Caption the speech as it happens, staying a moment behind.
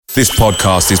This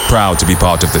podcast is proud to be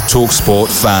part of the TalkSport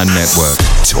Fan Network.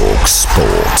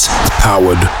 TalkSport.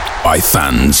 Powered by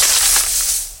fans.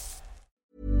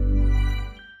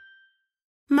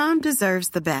 Mom deserves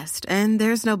the best, and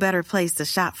there's no better place to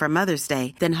shop for Mother's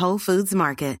Day than Whole Foods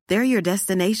Market. They're your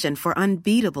destination for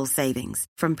unbeatable savings,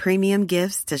 from premium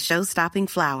gifts to show-stopping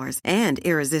flowers and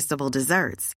irresistible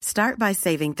desserts. Start by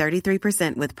saving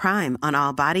 33% with Prime on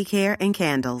all body care and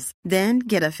candles. Then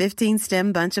get a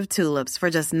 15-stem bunch of tulips for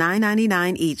just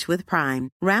 $9.99 each with Prime.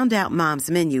 Round out Mom's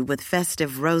menu with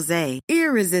festive rosé,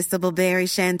 irresistible berry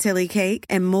chantilly cake,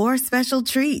 and more special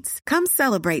treats. Come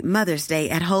celebrate Mother's Day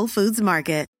at Whole Foods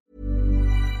Market.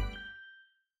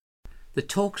 The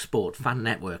TalkSport Fan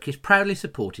Network is proudly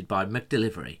supported by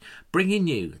McDelivery, bringing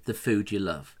you the food you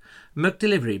love.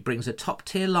 McDelivery brings a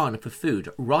top-tier lineup of food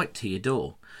right to your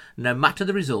door. No matter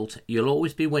the result, you'll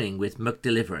always be winning with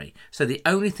McDelivery. So the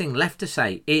only thing left to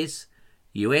say is,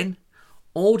 you in?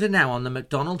 Order now on the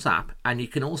McDonald's app, and you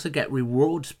can also get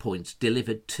rewards points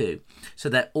delivered too. So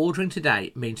that ordering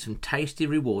today means some tasty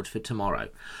rewards for tomorrow.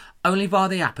 Only via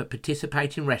the app at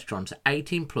participating restaurants.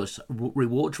 18 plus,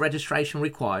 rewards registration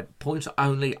required, points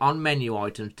only on menu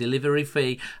items, delivery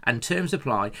fee and terms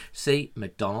apply. See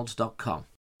mcdonalds.com.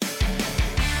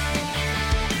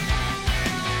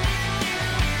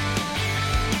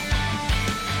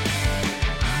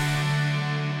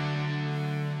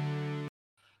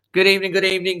 Good evening, good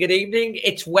evening, good evening.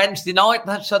 It's Wednesday night,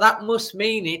 so that must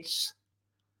mean it's,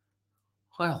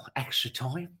 well, extra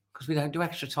time. Because we don't do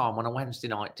extra time on a Wednesday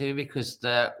night, do we? Because,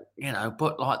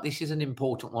 but like this is an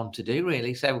important one to do,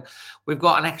 really. So we've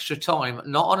got an extra time,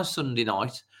 not on a Sunday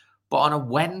night, but on a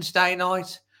Wednesday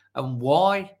night. And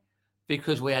why?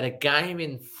 Because we had a game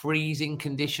in freezing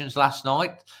conditions last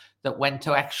night that went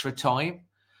to extra time.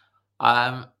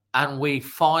 And we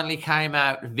finally came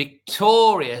out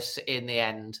victorious in the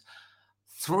end.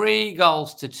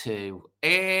 3-2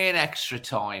 in extra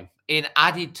time. In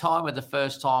added time at the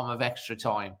first half of extra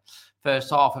time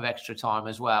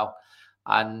as well.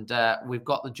 And we've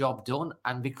got the job done.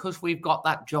 And because we've got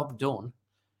that job done,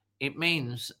 it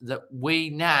means that we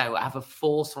now have a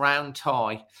 4th round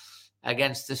tie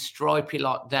against the stripy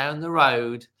lot down the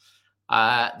road,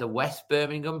 the West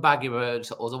Birmingham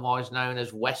Baggy-Birds, otherwise known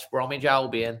as West Bromwich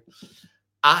Albion,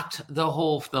 at the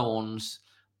Hawthorns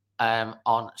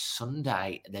on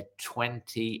Sunday, the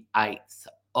 28th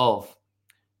of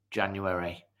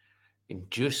January, in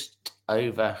just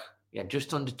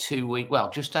under 2 weeks. Well,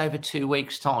 just over 2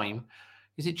 weeks' time.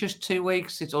 Is it just 2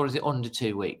 weeks? Or is it under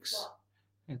 2 weeks?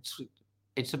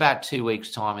 It's about 2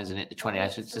 weeks' time, isn't it? The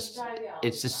 28th.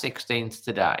 It's the 16th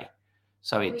today.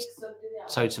 So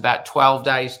it's about 12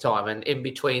 days' time, and in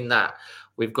between that,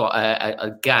 we've got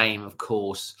a game, of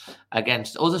course,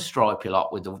 against other stripy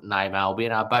lot with the name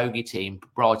Albion, our bogey team,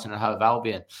 Brighton and Hove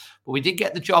Albion. But we did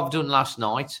get the job done last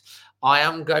night. I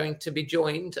am going to be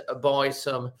joined by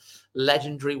some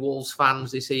legendary Wolves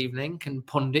fans this evening and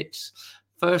pundits.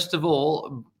 First of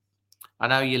all, I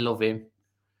know you love him.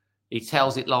 He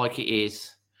tells it like it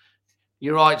is.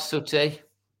 You're right, Sooty.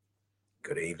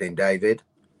 Good evening, David.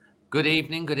 Good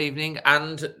evening, good evening.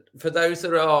 And for those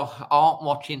that aren't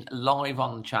watching live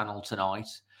on the channel tonight,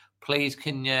 please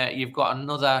you've got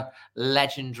another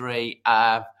legendary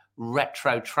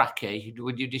retro trackie.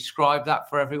 Would you describe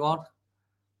that for everyone?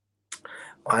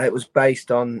 It was based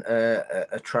on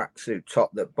a tracksuit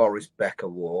top that Boris Becker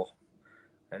wore,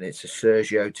 and it's a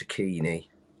Sergio Tacchini.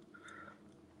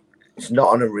 It's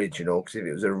not an original, because if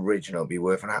it was an original, it'd be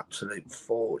worth an absolute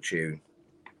fortune.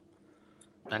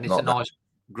 And it's a nice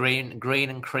green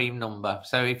and cream number.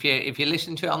 So if you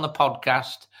listen to it on the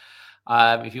podcast,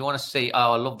 if you want to see,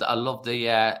 I love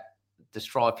the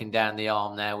striping down the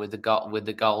arm there with the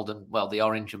golden, well, the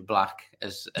orange and black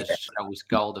as shows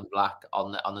gold and black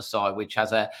on the side, which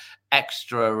has a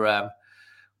extra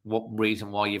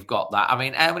reason why you've got that. I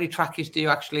mean, how many trackies do you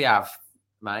actually have,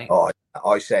 mate? Oh,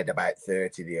 I said about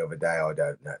 30 the other day. I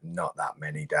don't know, not that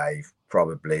many, Dave.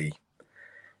 Probably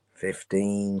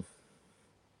 15.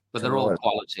 But they're all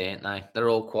quality, ain't they? They're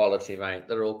all quality, mate.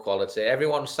 They're all quality.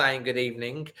 Everyone's saying good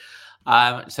evening.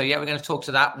 So yeah, we're going to talk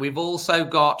to that. We've also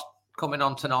got coming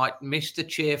on tonight, Mr.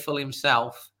 Cheerful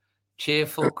himself,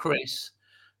 Cheerful Chris.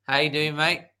 How you doing,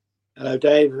 mate? Hello,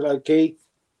 Dave. Hello, Keith.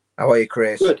 How are you,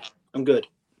 Chris? Good. I'm good.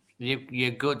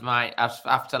 You're good, mate.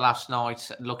 After last night,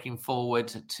 looking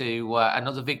forward to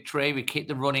another victory. We keep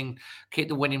the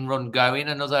winning run going.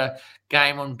 Another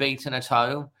game unbeaten at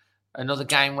home. Another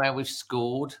game where we've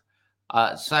scored.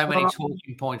 So many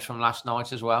talking points from last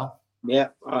night as well. Yeah,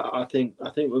 I think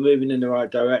we're moving in the right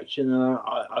direction.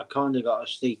 I kind of got a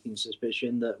sneaking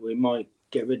suspicion that we might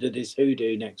get rid of this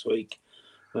hoodoo next week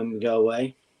when we go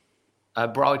away.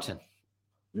 Brighton.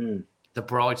 Mm. The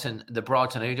Brighton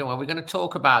Udon. Well, we're going to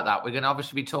talk about that. We're going to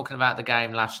obviously be talking about the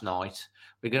game last night.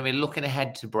 We're going to be looking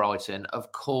ahead to Brighton.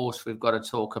 Of course, we've got to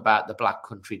talk about the Black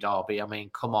Country Derby. I mean,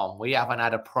 come on. We haven't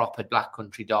had a proper Black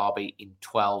Country Derby in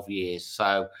 12 years.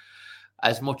 So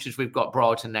as much as we've got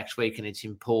Brighton next week and it's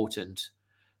important,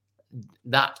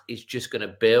 that is just going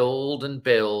to build and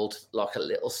build like a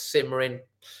little simmering.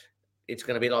 It's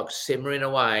going to be like simmering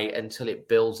away until it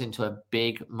builds into a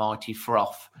big, mighty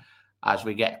froth as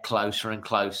we get closer and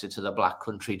closer to the Black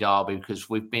Country Derby, because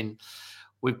we've been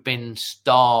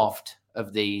starved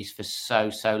of these for so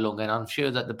long. And I'm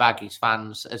sure that the Baggies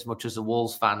fans, as much as the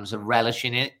Wolves fans, are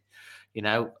relishing it,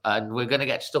 and we're going to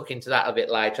get stuck into that a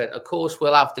bit later. And of course,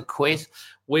 we'll have the quiz.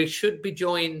 We should be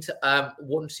joined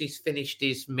once he's finished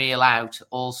his meal out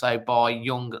also by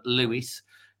young Lewis,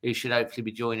 who should hopefully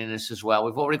be joining us as well.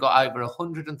 We've already got over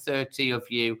 130 of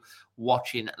you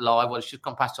watching live. Well, it's just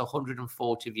gone past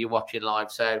 140 of you watching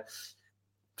live. So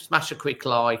smash a quick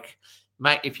like.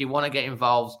 Mate, if you want to get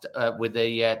involved with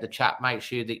the chat, make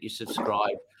sure that you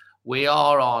subscribe. We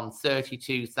are on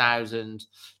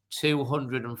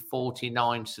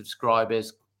 32,249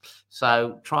 subscribers.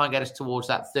 So try and get us towards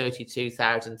that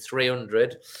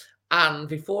 32,300. And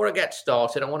before I get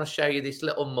started, I want to show you this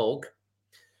little mug.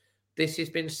 This has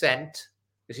been sent.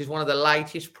 This is one of the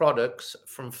latest products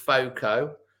from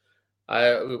FOCO,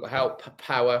 who help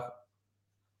power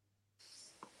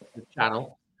the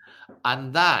channel.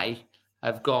 And they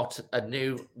have got a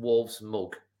new Wolves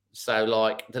mug. So,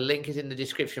 the link is in the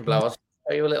description below. I'll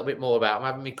tell you a little bit more about it. I'm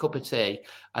having my cup of tea.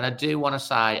 And I do want to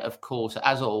say, of course,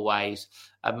 as always,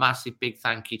 a massive big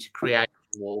thank you to Creation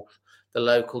Wolf, the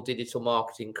local digital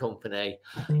marketing company,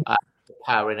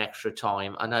 powering extra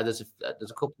time. I know there's a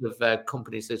couple of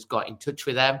companies that's got in touch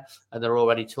with them, and they're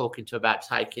already talking to about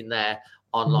taking their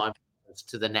online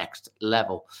to the next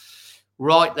level.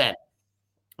 Right then,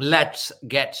 let's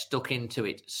get stuck into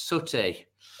it. Sooty,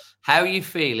 how are you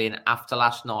feeling after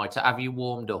last night? Have you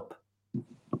warmed up?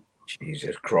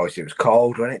 Jesus Christ, it was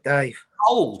cold, wasn't it, Dave?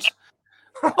 Cold.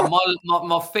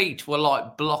 my feet were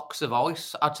like blocks of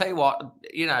ice. I'll tell you what,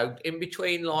 in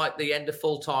between the end of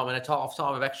full time and a half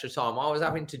time of extra time, I was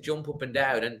having to jump up and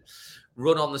down and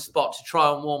run on the spot to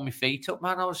try and warm my feet up,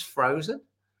 man. I was frozen.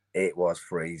 It was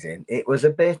freezing. It was a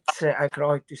bit, how can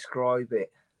I describe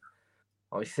it?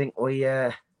 I think we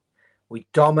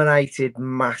dominated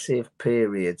massive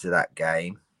periods of that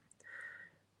game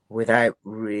without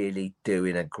really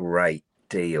doing a great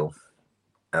deal,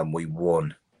 and we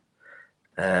won.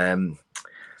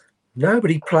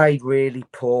 Nobody played really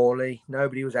poorly.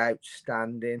 Nobody was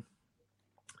outstanding.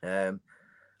 I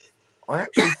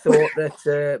actually thought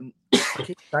that, I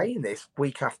keep saying this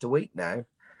week after week now,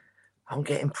 I'm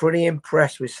getting pretty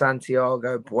impressed with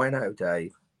Santiago Bueno,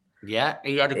 Dave. Yeah,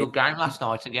 he had a good game last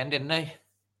night again, didn't he?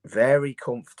 Very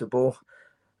comfortable.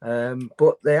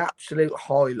 But the absolute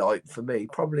highlight for me,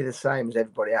 probably the same as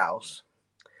everybody else,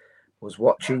 was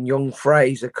watching young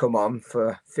Fraser come on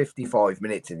for 55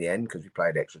 minutes in the end, because we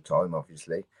played extra time,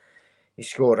 obviously. He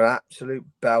scored an absolute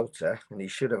belter, and he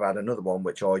should have had another one,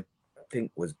 which I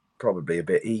think was probably a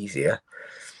bit easier.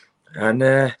 And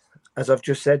as I've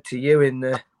just said to you in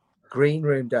the green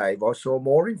room, Dave, I saw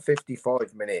more in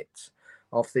 55 minutes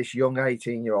off this young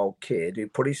 18-year-old kid who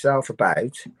put himself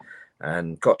about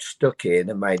and got stuck in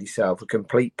and made himself a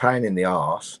complete pain in the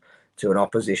arse to an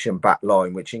opposition back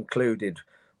line, which included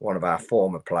one of our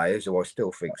former players, who I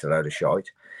still think's a load of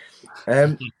shite.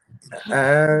 And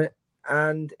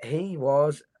he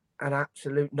was an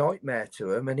absolute nightmare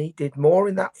to him. And he did more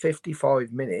in that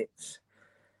 55 minutes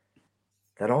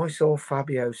than I saw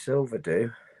Fabio Silva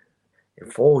do in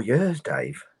 4 years,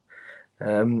 Dave.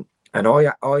 And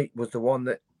I was the one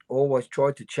that always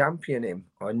tried to champion him.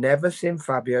 I never seen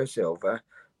Fabio Silva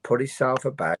put himself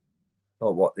about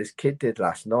or what this kid did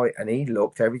last night. And he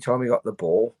looked, every time he got the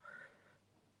ball,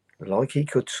 like he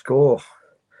could score.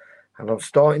 And I'm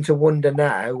starting to wonder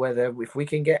now whether if we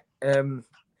can get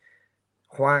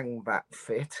Huang back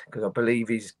fit, because I believe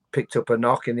he's picked up a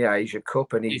knock in the Asia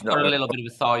Cup, and he's got a little bit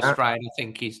of a thigh strain.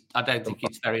 I don't think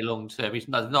it's very long term. He's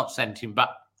not sent him back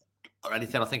or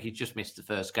anything. I think he just missed the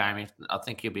first game. I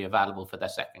think he'll be available for their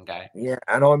second game. Yeah,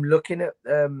 and I'm looking at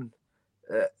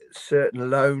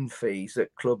certain loan fees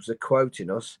that clubs are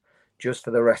quoting us just for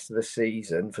the rest of the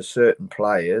season for certain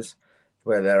players,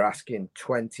 where they're asking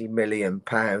 £20 million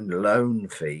loan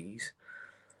fees.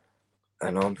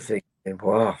 And I'm thinking,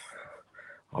 wow,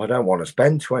 I don't want to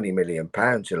spend £20 million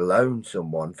to loan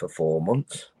someone for 4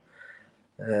 months.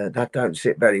 That don't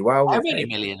sit very well with me. How many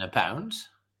million pounds?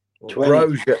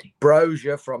 Well,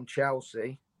 Brozier from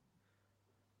Chelsea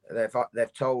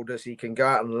they've told us he can go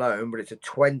out on loan, but it's a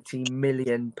 £20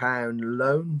 million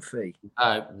loan fee.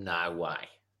 Oh, no way.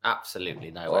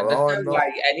 Absolutely no way. Well, There's no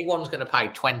way anyone's going to pay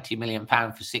 £20 million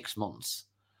for 6 months.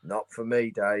 Not for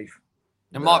me, Dave.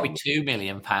 It might be £2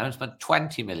 million, but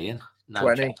 20 million. No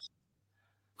 20. chance.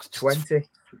 20.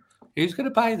 Who's going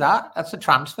to pay that? That's a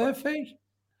transfer fee.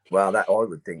 Well, that I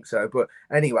would think so. But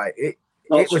anyway, it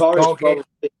was dogged.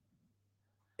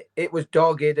 It was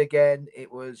dogged again.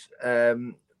 It was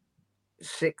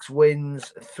 6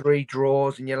 wins, 3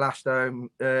 draws in your last 9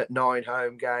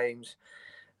 home games.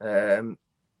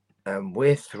 And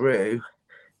we're through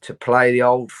to play the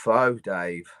old foe,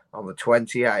 Dave, on the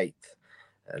 28th,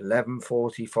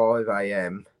 11:45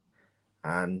 a.m.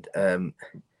 And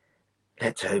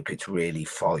let's hope it's really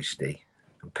feisty.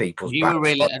 And people's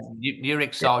you're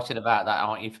excited about that,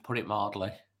 aren't you, to put it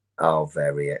mildly? Oh,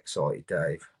 very excited,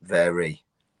 Dave. Very.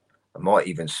 I might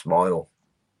even smile.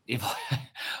 You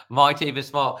might even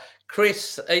smile.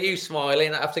 Chris, are you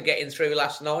smiling after getting through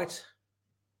last night?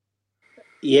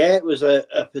 Yeah, it was a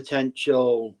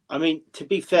potential. I mean, to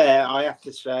be fair, I have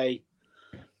to say,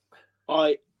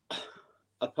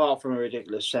 apart from a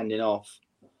ridiculous sending off,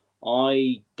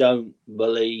 I don't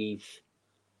believe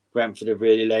Brentford have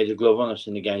really laid a glove on us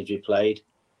in the games we played.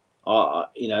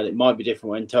 It might be different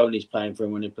when Tony's playing for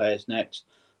him when he plays next,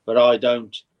 but I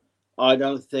don't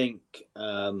think.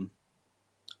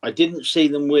 I didn't see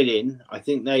them winning. I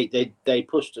think they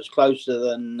pushed us closer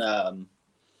than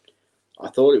I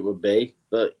thought it would be.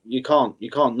 But you can't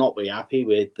not be happy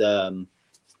with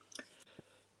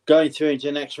going through into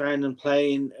the next round and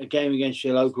playing a game against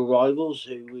your local rivals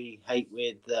who we hate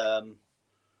with a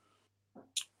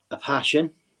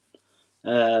passion.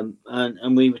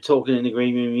 And we were talking in the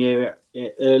green room here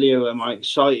earlier. Am I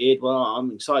excited? Well,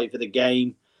 I'm excited for the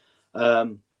game,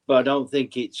 but I don't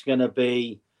think it's going to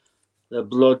be the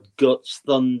blood, guts,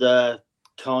 thunder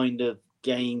kind of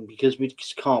game because we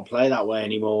just can't play that way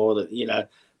anymore.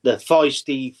 The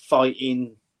feisty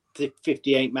fighting, the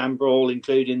 58-man brawl,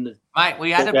 including the. Mate,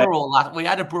 we had a brawl. We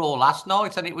had a brawl last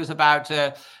night, and it was about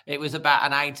an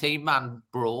 18-man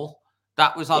brawl.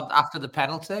 That was after the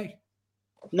penalty.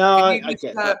 No, I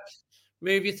get that.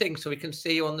 Move your thing so we can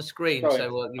see you on the screen. Sorry,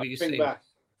 so you see. Back.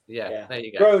 Yeah, there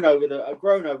you go. I've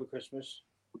grown over Christmas.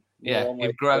 Yeah,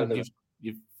 you've grown.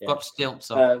 You've got stilts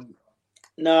on.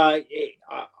 No,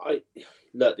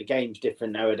 look, the game's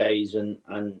different nowadays, and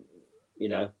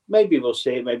maybe we'll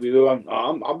see it, maybe we won't.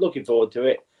 I'm looking forward to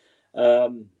it,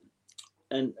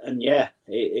 and yeah,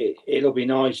 it'll be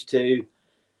nice to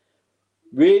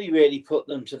really, really put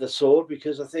them to the sword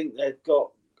because I think they've got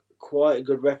quite a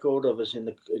good record of us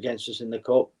against us in the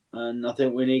cup, and I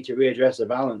think we need to readdress the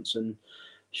balance and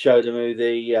show them who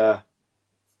the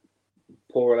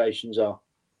poor relations are.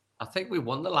 I think we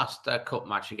won the last cup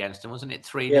match against them, wasn't it?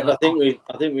 3-0. Yeah,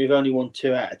 I think we've only won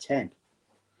 2 out of 10.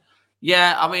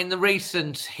 Yeah, I mean the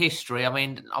recent history. I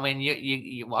mean,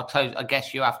 I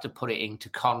guess you have to put it into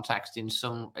context.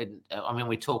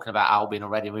 We're talking about Albion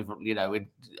already. We're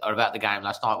about the game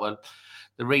last night. Well,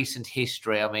 the recent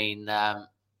history. I mean,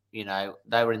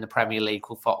 they were in the Premier League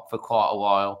for quite a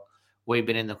while. We've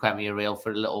been in the Premier League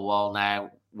for a little while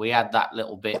now. We had that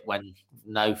little bit when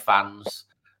no fans.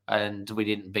 And we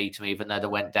didn't beat them even though they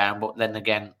went down. But then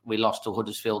again, we lost to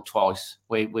Huddersfield twice.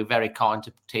 We're very kind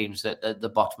to teams at the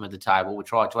bottom of the table. We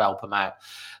try to help them out.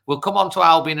 We'll come on to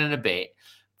Albion in a bit.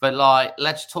 But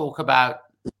let's talk about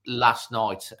last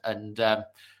night. And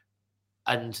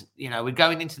we're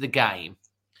going into the game.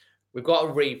 We've got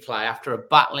a replay after a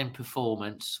battling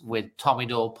performance with Tommy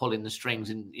Doyle pulling the strings.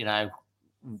 And,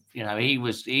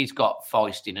 he's got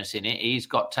feistiness in it. He's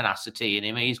got tenacity in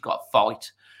him. He's got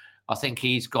fight. I think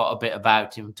he's got a bit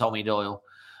about him, Tommy Doyle.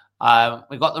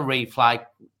 We got the replay,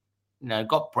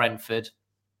 got Brentford.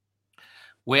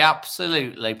 We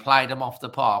absolutely played them off the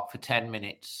park for 10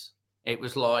 minutes. It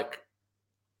was like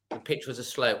the pitch was a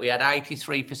slope. We had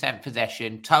 83%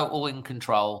 possession, total in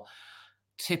control.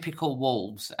 Typical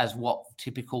Wolves, as what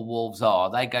typical Wolves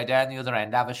are. They go down the other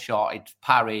end, have a shot, it's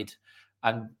parried,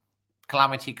 and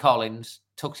Calamity Collins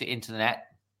tucks it into the net.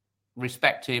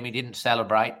 Respect to him, he didn't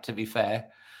celebrate, to be fair.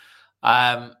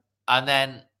 And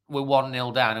then we're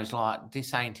 1-0 down. It was like,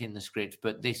 this ain't in the script,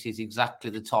 but this is exactly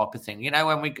the type of thing.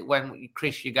 When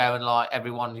Chris, you go and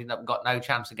everyone got no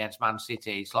chance against Man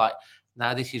City. It's like,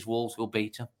 no, this is Wolves. We'll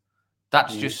beat them.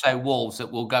 That's just so Wolves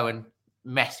that will go and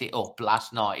mess it up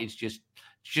last night. It's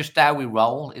just how we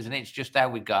roll, isn't it? It's just how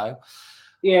we go.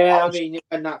 Yeah, I mean,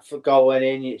 when that for goal went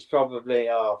in, it's probably,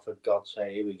 for God's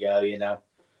sake, here we go,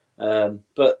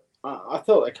 But I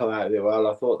thought they come out of it well.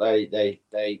 I thought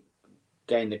they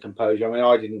gained the composure. I mean,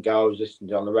 I didn't go. I was listening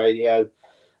to it on the radio.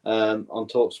 on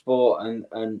Talk Sport,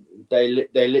 and they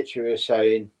literally were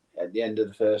saying at the end of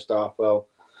the first half, well,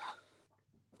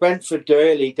 Brentford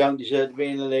really don't deserve to be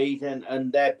in the lead,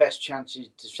 and their best chance is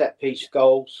to set piece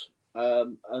goals.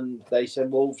 And they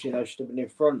said Wolves, should have been in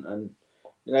front, and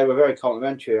they were very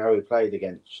complimentary how we played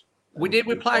against. We did.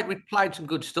 We played some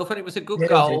good stuff, and it was a good Yeah,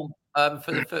 goal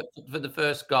for the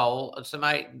first goal. And some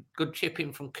good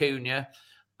chipping from Cunha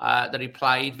that he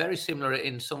played, very similar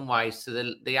in some ways to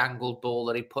the angled ball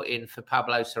that he put in for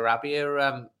Pablo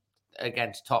Sarabia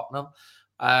against Tottenham.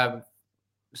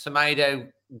 Semedo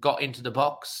got into the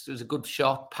box. It was a good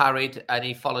shot, parried, and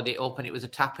he followed it up, and it was a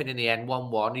tap-in the end,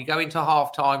 1-1. You go into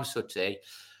half-time, Sutty.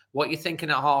 What are you thinking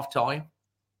at half-time?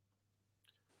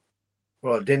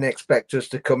 Well, I didn't expect us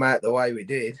to come out the way we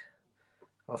did.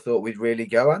 I thought we'd really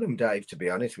go at them, Dave, to be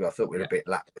honest with you. I thought we were a bit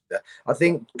lackluster. I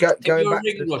think going back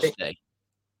to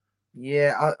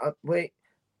the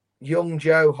young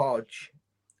Joe Hodge.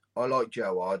 I like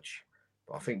Joe Hodge,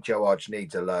 but I think Joe Hodge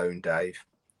needs a loan, Dave.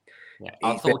 Yeah,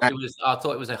 I thought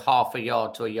it was a half a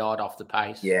yard to a yard off the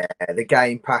pace. Yeah, the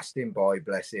game passed him by,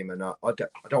 bless him, and I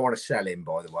don't want to sell him,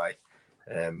 by the way.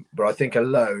 But I think a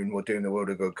loan will do him the world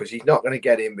of good, because he's not going to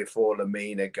get in before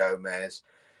Lamina, Gomez,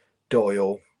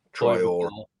 Doyle, Traore.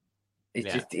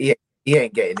 He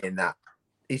ain't getting in that.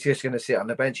 He's just going to sit on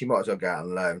the bench. He might as well go out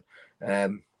on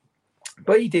loan.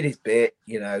 But he did his bit,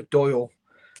 Doyle.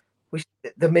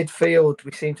 The midfield,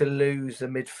 we seem to lose the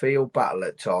midfield battle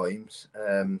at times.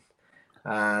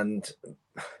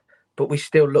 But we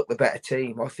still look the better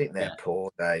team. I think they're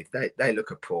poor, Dave. They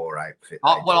look a poor outfit.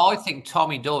 I think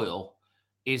Tommy Doyle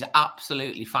is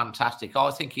absolutely fantastic.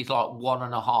 I think he's like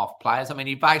 1.5 players. I mean,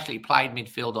 he basically played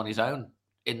midfield on his own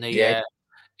in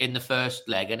the first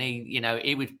leg, and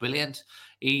he was brilliant.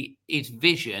 His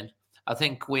vision. I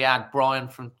think we had Brian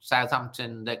from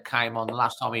Southampton that came on the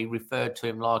last time. He referred to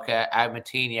him like how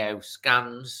Martinho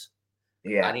scans.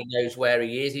 Yeah, and he knows where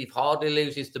he is. He hardly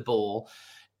loses the ball.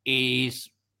 He's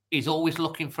always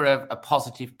looking for a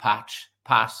positive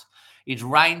pass. His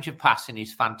range of passing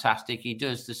is fantastic. He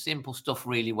does the simple stuff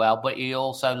really well, but he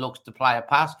also looks to play a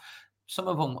pass. Some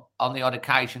of them on the odd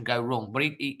occasion go wrong, but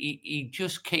he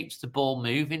just keeps the ball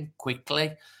moving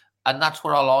quickly. And that's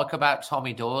what I like about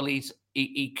Tommy Doyle.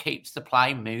 He keeps the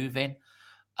play moving.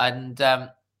 And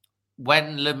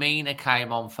when Lamina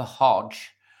came on for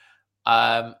Hodge,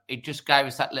 it just gave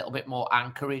us that little bit more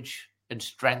anchorage and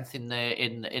strength in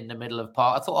the middle of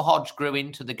part. I thought Hodge grew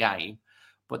into the game,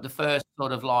 but the first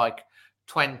sort of like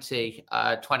 20,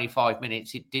 25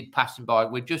 minutes, it did pass him by.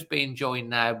 We're just being joined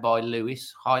now by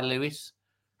Lewis. Hi, Lewis.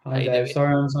 Hi, Dave.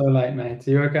 Sorry I'm so late, mate.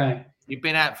 Are you okay? You've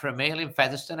been out for a meal in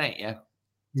Featherstone, ain't you?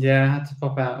 Yeah, I had to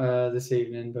pop out this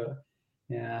evening, but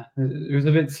yeah, it was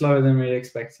a bit slower than we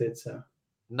expected. So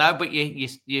no, but you're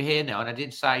here now, and I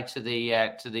did say to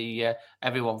the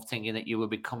everyone thinking that you would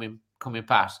be coming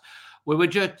past. We were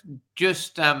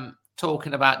just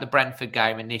talking about the Brentford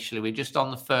game initially. We're just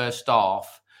on the first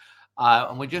half,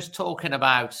 and we're just talking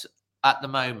about at the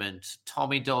moment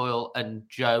Tommy Doyle and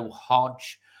Joe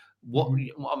Hodge.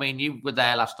 I mean, you were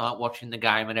there last night watching the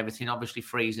game and everything, obviously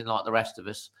freezing like the rest of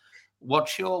us.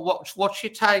 What's your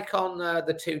take on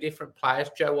the two different players,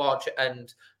 Joe Hodge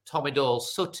and Tommy Doyle?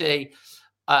 Sutty,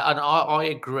 and I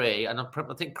agree, and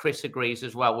I think Chris agrees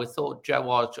as well. We thought Joe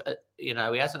Hodge, he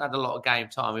hasn't had a lot of game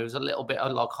time. He was a little bit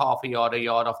like half a yard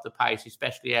off the pace,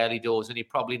 especially early doors, and he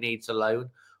probably needs a loan.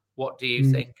 What do you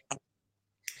think?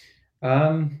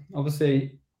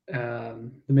 Obviously,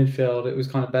 the midfield, it was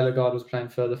kind of Bellegarde was playing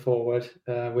further forward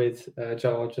with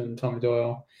Joe Hodge and Tommy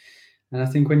Doyle. And I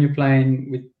think when you're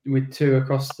playing with two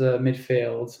across the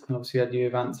midfield, and obviously you had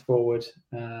Evans forward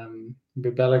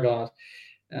with Bellegarde,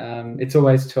 it's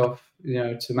always tough,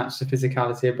 to match the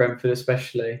physicality of Brentford,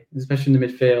 especially in the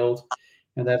midfield.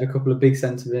 And they have a couple of big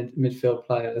centre midfield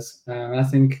players. And I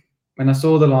think when I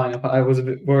saw the lineup, I was a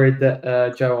bit worried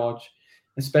that Joe Hodge,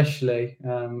 especially,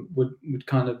 would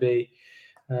kind of be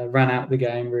ran out the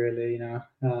game, really.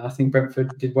 I think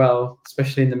Brentford did well,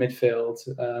 especially in the midfield,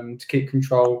 to keep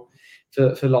control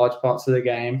for large parts of the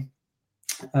game.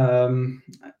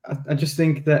 I just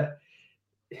think that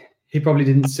he probably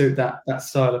didn't suit that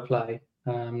style of play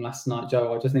last night,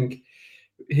 Joe. I just think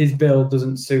his build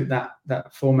doesn't suit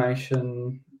that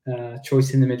formation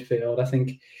choice in the midfield. I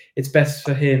think it's best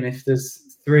for him if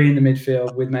there's three in the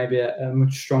midfield with maybe a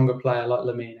much stronger player like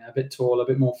Lamina, a bit taller, a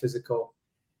bit more physical,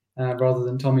 rather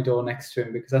than Tommy Doyle next to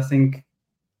him, because I think,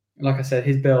 like I said,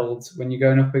 his builds, when you're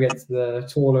going up against the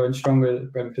taller and stronger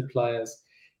Brentford players,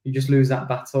 you just lose that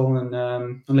battle.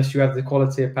 And unless you have the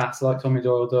quality of pass like Tommy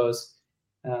Doyle does,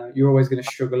 you're always going to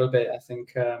struggle a bit. I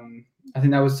think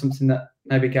that was something that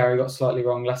maybe Gary got slightly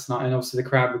wrong last night, and obviously the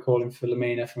crowd were calling for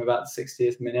Lamina from about the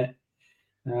 60th minute.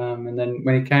 And then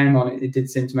when he came on, it did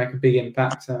seem to make a big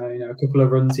impact. A couple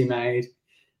of runs he made.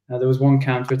 There was one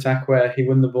counter attack where he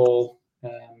won the ball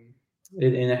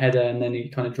in a header, and then he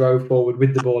kind of drove forward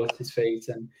with the ball at his feet,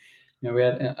 and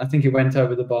I think it went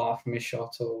over the bar from his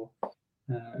shot,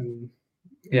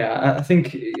 I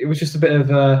think it was just a bit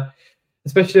of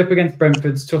especially up against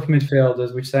Brentford's tough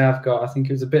midfielders, which they have got. I think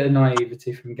it was a bit of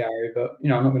naivety from Gary, but I'm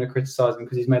not going to criticise him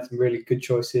because he's made some really good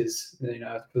choices,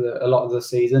 for a lot of the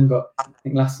season. But I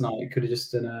think last night he could have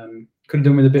just done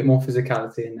with a bit more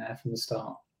physicality in there from the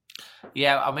start.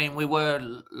 Yeah, I mean, we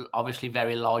were obviously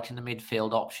very light in the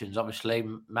midfield options. Obviously,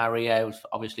 Mario's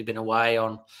obviously been away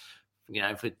on,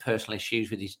 with personal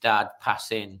issues with his dad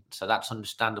passing, so that's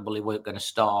understandable. He weren't going to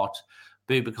start.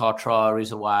 Boubacar Traore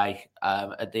is away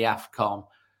at the AFCON.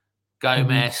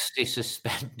 Gomez is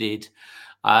suspended.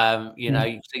 You're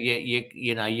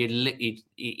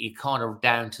kind of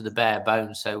down to the bare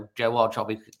bones. So Joe Hodge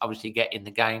obviously getting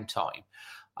the game time.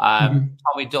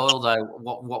 Tommy Doyle, though,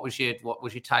 what was your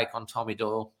take on Tommy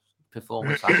Doyle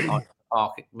performance last night?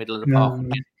 Middle of the park.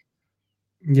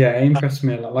 Yeah, it impressed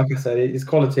me a lot. Like I said, his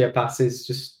quality of pass is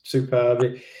just superb.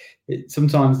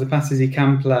 Sometimes the passes he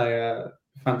can play are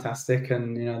fantastic,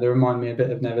 and they remind me a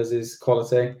bit of Neves'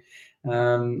 quality.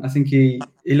 I think he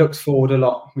looks forward a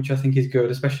lot, which I think is good,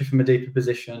 especially from a deeper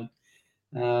position.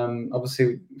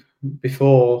 Obviously,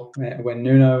 before when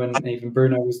Nuno and even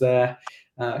Bruno was there,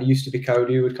 it used to be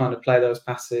Cody who would kind of play those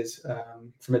passes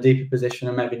from a deeper position,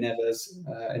 and maybe Neves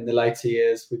in the later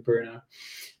years with Bruno.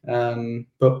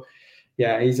 But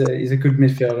yeah, he's a good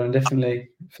midfielder, and definitely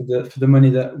for the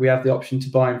money that we have the option to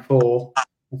buy him for,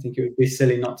 I think it would be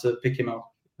silly not to pick him up.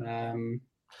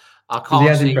 He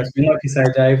has impressed me. Like you say,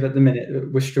 Dave, at the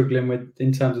minute we're struggling with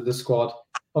in terms of the squad.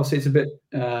 Obviously, it's a bit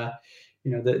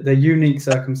the unique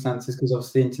circumstances because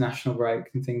obviously the international break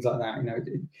and things like that.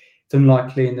 It's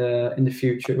unlikely in the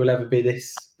future it will ever be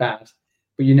this bad,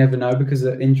 but you never know because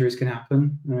the injuries can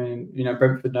happen. I mean,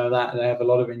 Brentford know that they have a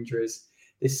lot of injuries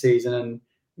this season, and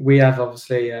we have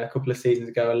obviously a couple of seasons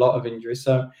ago a lot of injuries.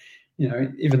 So,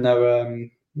 even though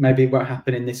maybe it won't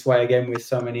happen in this way again with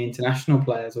so many international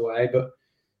players away, but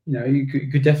you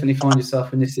could definitely find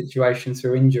yourself in this situation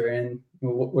through injury. And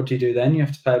what do you do then? You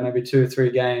have to play maybe 2 or 3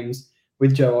 games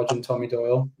with Joe Hodge and Tommy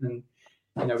Doyle. And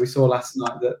we saw last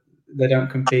night that they don't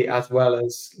compete as well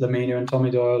as Lamina and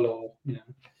Tommy Doyle. Or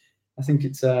I think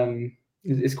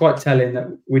it's quite telling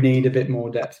that we need a bit more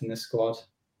depth in the squad.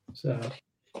 So.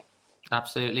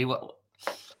 Absolutely. Well,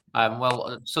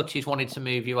 Sutchie's wanted to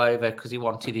move you over because he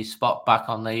wanted his spot back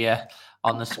on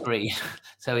the screen,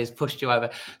 so he's pushed you over.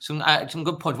 Some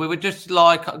good points. We were just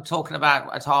talking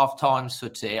about at half time,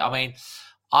 Suttie. I mean,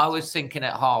 I was thinking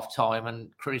at half time, and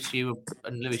Chris, you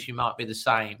and Lewis, you might be the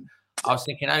same. I was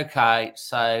thinking, okay,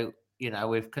 so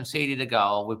we've conceded a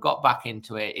goal, we've got back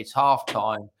into it. It's half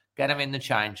time. Get them in the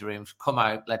change rooms. Come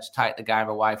out. Let's take the game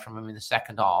away from them in the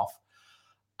second half.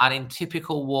 And in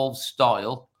typical Wolves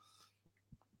style,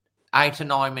 8 or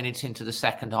 9 minutes into the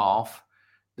second half,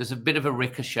 there's a bit of a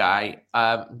ricochet.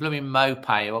 Blooming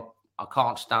Mopay, I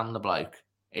can't stand the bloke.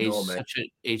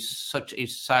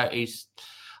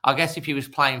 I guess if he was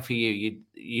playing for you,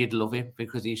 you'd love him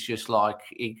because he's just like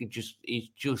he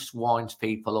just winds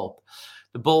people up.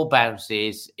 The ball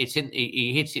bounces.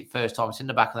 He hits it first time. It's in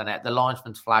the back of the net. The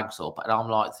linesman's flags up, and I'm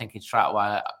like thinking straight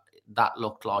away that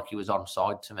looked like he was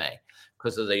onside to me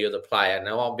because of the other player.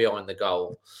 Now I'm behind the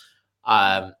goal.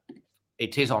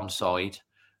 It is onside.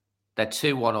 They're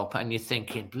 2-1 up, and you're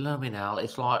thinking, blooming hell,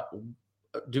 it's like,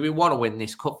 do we want to win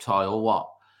this cup tie or what?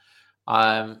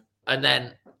 And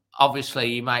then, obviously,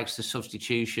 he makes the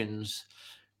substitutions.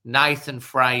 Nathan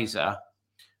Fraser,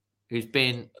 who's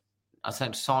been, I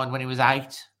think, signed when he was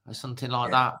 8 or something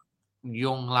like that,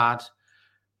 young lad,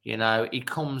 he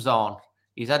comes on.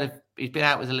 He's been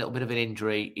out with a little bit of an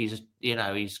injury. He's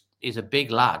a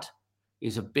big lad.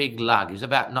 He's a big lad. He's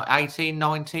about 18,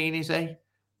 19, is he?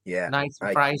 Yeah.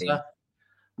 Nathan Fraser.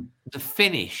 The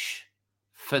finish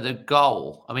for the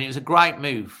goal. I mean, it was a great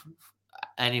move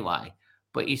anyway,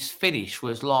 but his finish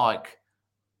was like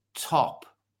top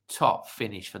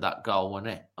finish for that goal, wasn't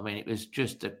it? I mean, it was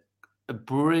just a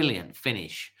brilliant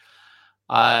finish.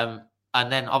 And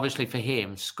then obviously for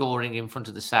him, scoring in front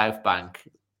of the South Bank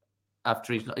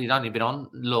after he'd only been on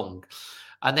long.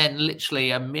 And then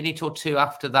literally a minute or two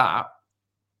after that,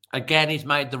 again, he's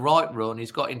made the right run.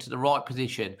 He's got into the right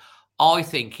position. I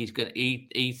think he's going.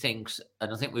 He thinks,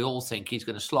 and I think we all think he's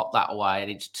going to slot that away,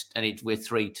 and we're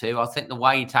 3-2. I think the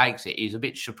way he takes it, he's a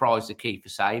bit surprised the keeper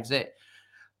saves it.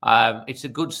 It's a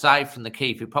good save from the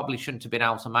keeper. He probably shouldn't have been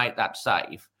able to make that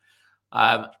save.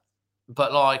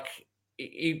 But like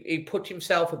he put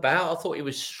himself about. I thought he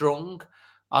was strong.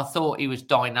 I thought he was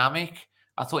dynamic.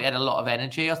 I thought he had a lot of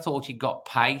energy. I thought he got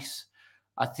pace.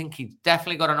 I think he's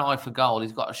definitely got an eye for goal.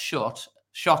 He's got a shot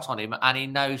on him, and he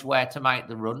knows where to make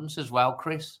the runs as well,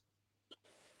 Chris.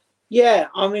 Yeah,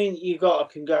 I mean, you've got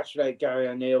to congratulate Gary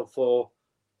O'Neill for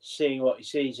seeing what he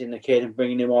sees in the kid and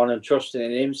bringing him on and trusting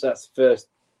in him. So that's the first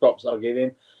props I'll give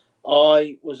him.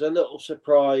 I was a little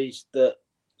surprised that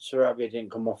Sarabia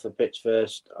didn't come off the pitch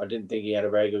first. I didn't think he had a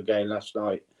very good game last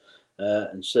night.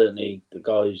 And certainly the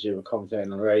guys who were commentating on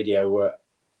the radio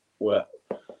were,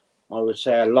 I would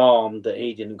say, alarmed that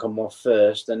he didn't come off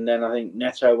first. And then I think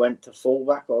Neto went to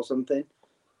fullback or something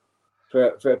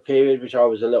for a period, which I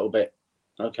was a little bit,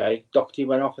 okay. Doherty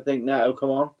went off, I think. Neto, come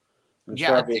on. And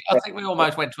yeah, I think we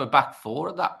almost went to a back four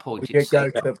at that point. We did go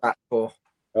to a back four.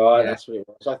 Right, yeah. That's what it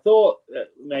was. I thought that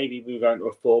maybe we were going to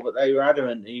a four, but they were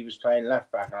adamant he was playing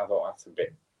left back, and I thought that's a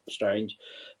bit strange.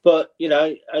 But, you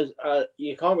know,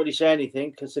 you can't really say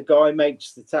anything because the guy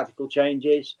makes the tactical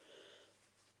changes,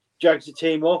 drags the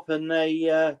team up, and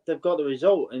they've got the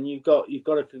result. And you've got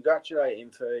to congratulate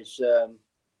him for his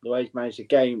the way he's managed the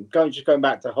game. Going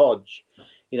back to Hodge,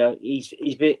 you know,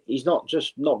 he's not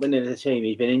just not been in the team;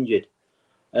 he's been injured,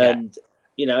 and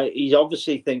you know, he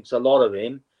obviously thinks a lot of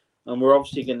him, and we're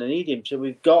obviously going to need him. So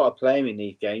we've got to play him in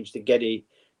these games to get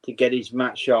his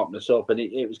match sharpness up, and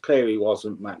it was clear he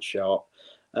wasn't match sharp.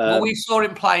 Well, we saw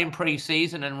him play in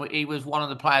pre-season, and he was one of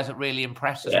the players that really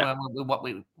impressed us.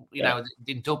 When you know,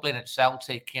 in Dublin at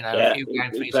Celtic, you know, a few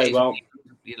games pre-season, well.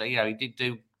 You know, he did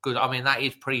do good. I mean, that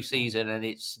is pre-season, and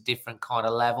it's a different kind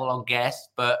of level, I guess.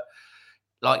 But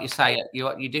like you say,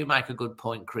 you do make a good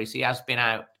point, Chris. He has been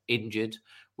out injured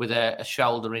with a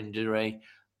shoulder injury.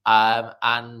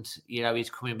 And you know, he's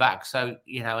coming back, so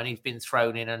you know, and he's been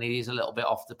thrown in, and he's a little bit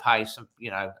off the pace,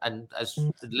 you know, and as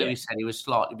Lewis said, he was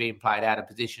slightly being played out of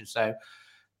position. So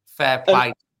fair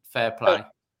play.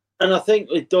 And I think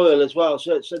with Doyle as well.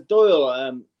 So Doyle,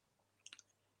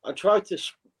 I tried to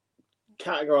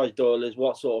categorise Doyle as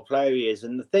what sort of player he is,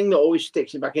 and the thing that always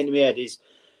sticks back into my head is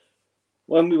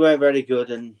when we weren't very good,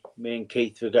 and me and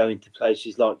Keith were going to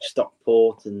places like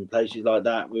Stockport and places like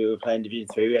that. We were playing Division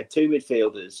 3. We had two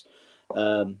midfielders.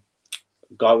 A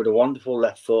guy with a wonderful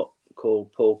left foot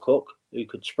called Paul Cook, who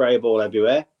could spray a ball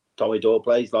everywhere. Tommy Doyle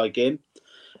plays like him.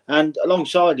 And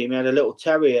alongside him, he had a little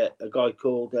terrier, a guy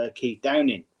called Keith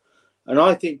Downing. And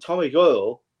I think Tommy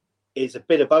Doyle is a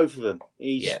bit of both of them.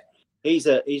 He's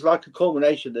like a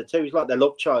culmination of the two. He's like their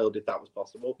love child, if that was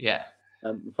possible. Yeah.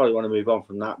 We probably want to move on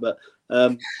from that, but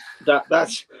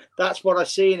that's what I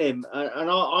see in him,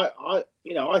 and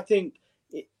I think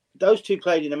those two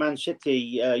played in the Man City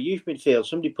youth midfield.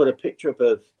 Somebody put a picture up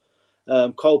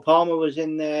of Cole Palmer was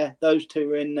in there. Those two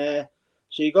were in there,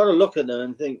 so you got to look at them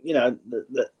and think, you know,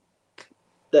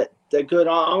 that they're good.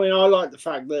 I mean, I like the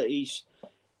fact that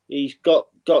he's got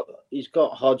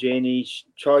Hodge in. He's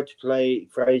tried to play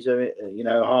Fraser, you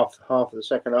know, half of the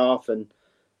second half, and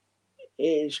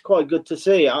it's quite good to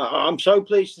see. I'm so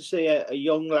pleased to see a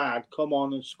young lad come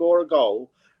on and score a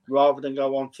goal rather than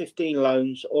go on 15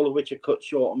 loans, all of which are cut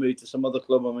short and move to some other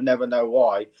club and we never know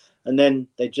why. And then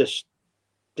they just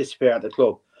disappear out the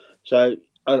club. So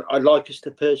I'd like us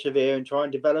to persevere and try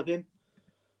and develop him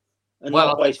and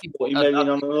not waste 40 million on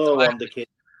another wonder kid.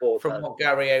 From what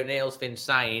Gary O'Neill's been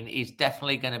saying, he's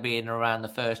definitely going to be in and around the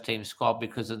first team squad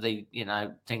because of the, you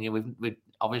know, thing we've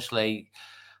obviously...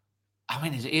 I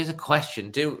mean, here's a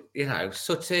question.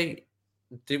 Sutty,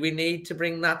 do we need to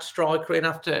bring that striker in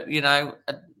after, you know,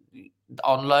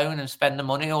 on loan and spend the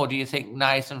money? Or do you think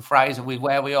Nathan Fraser, with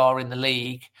where we are in the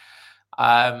league,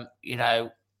 you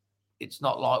know, it's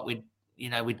not like we're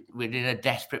in a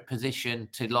desperate position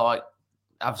to like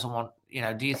have someone, you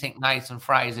know, do you think Nathan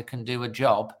Fraser can do a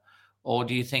job? Or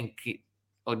do you think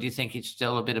it's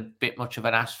still a bit much of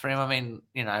an ask for him? I mean,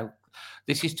 you know,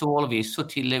 this is to all of you,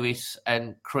 Sutty, Lewis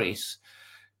and Chris.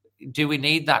 Do we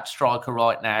need that striker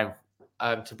right now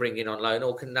to bring in on loan,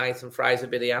 or can Nathan Fraser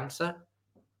be the answer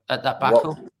at that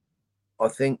backup? I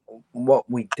think what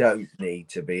we don't need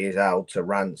to be is held to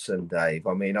ransom, Dave.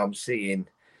 I mean, I'm seeing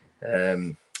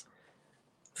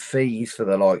fees for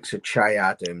the likes of Che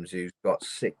Adams, who's got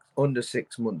under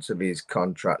 6 months of his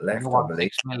contract left. I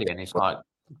believe 6 million. It's like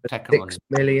 £6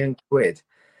 million.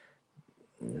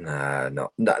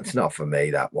 No, that's not for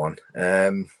me, that one.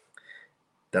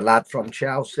 The lad from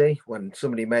Chelsea, when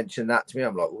somebody mentioned that to me,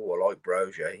 I'm like, oh, I like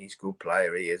Brozier. He's a good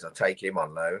player. He is. I'll take him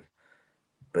on loan.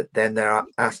 But then they're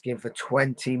asking for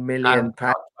 £20 million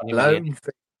loan.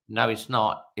 No, it's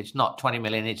not. It's not 20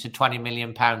 million. It's a £20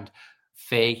 million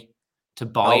fee to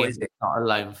buy him. Is it? It's not a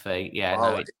loan fee. Yeah,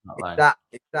 no, it's not loan.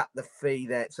 Is that the fee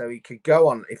there? So he could go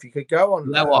on. If you could go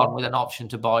on on with an option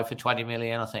to buy for 20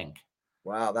 million, I think.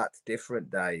 Wow, that's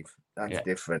different, Dave. That's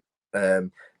different.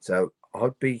 So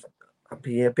I'd be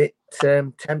a bit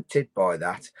tempted by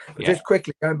that. But just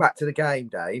quickly going back to the game,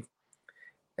 Dave.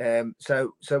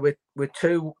 So we're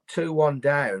 2-1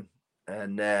 down,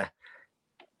 and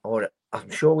I'm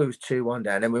sure we was 2-1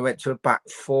 down, and we went to a back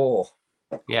four.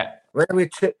 Yeah. When we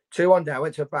were 2-1 down,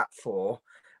 went to a back four,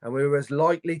 and we were as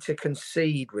likely to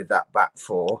concede with that back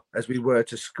four as we were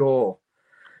to score.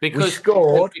 Because we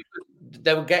scored.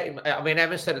 They were getting. I mean,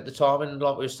 Emma said at the time, and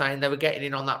like we were saying, they were getting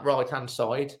in on that right hand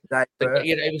side. It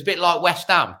was a bit like West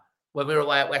Ham when we were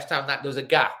away at West Ham. That there was a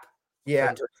gap.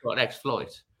 Yeah. For an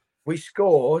exploit. We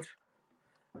scored,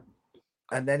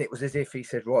 and then it was as if he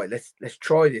said, "Right, let's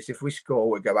try this. If we score,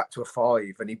 we'll go back to a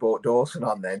 5." And he brought Dawson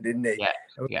on then, didn't he?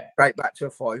 Yeah. Straight back to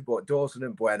a 5. Brought Dawson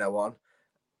and Bueno on,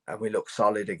 and we look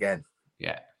solid again.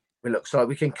 Yeah. We look solid.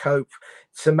 We can cope.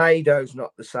 Semedo's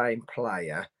not the same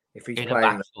player if he's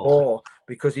playing the 4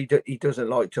 because he doesn't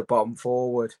like to bomb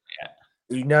forward. Yeah.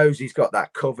 He knows he's got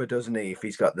that cover, doesn't he, if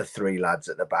he's got the 3 lads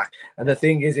at the back. And the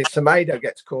thing is, if Semedo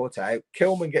gets caught out,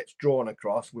 Kilman gets drawn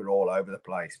across, we're all over the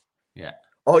place. Yeah.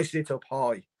 I sit up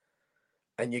high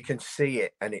and you can see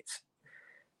it, and it's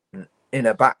in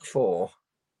a back 4,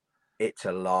 it's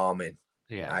alarming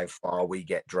how far we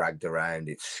get dragged around.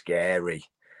 It's scary.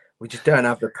 We just don't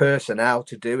have the personnel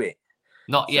to do it.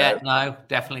 Not yet, no,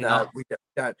 definitely not. We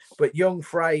don't. But young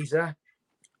Fraser,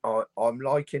 I'm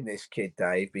liking this kid,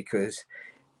 Dave, because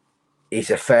he's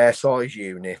a fair size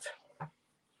unit.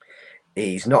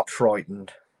 He's not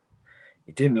frightened.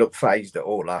 He didn't look phased at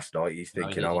all last night. He's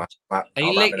thinking, to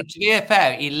be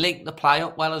fair, he linked the play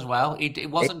up well as well. It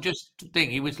wasn't just a thing,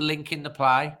 he was linking the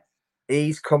play.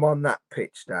 He's come on that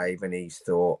pitch, Dave, and he's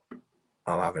thought,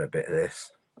 I'm having a bit of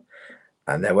this.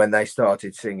 And then when they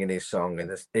started singing his song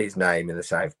and his name in the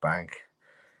South Bank,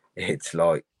 it's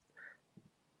like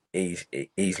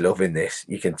he's loving this.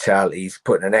 You can tell he's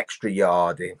putting an extra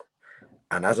yard in.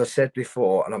 And as I said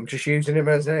before, and I'm just using him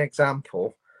as an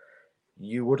example,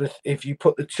 you would have, if you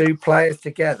put the 2 players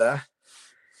together,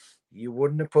 you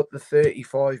wouldn't have put the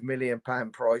 £35 million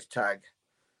price tag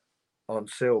on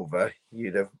Silva.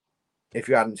 You'd have, if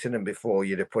you hadn't seen him before,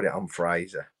 you'd have put it on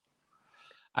Fraser.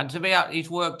 And to me, he's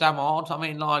worked damn hard. I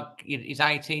mean, like, he's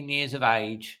 18 years of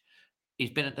age. He's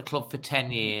been at the club for 10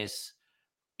 years.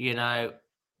 You know,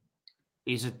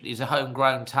 he's a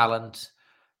homegrown talent.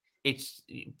 It's,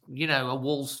 you know,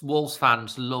 Wolves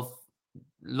fans love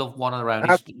one of their own.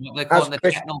 They call him the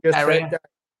technical terrier.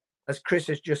 As Chris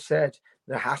has just said,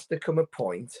 there has to come a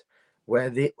point where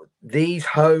these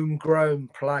homegrown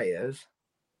players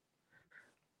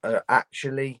are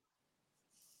actually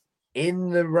in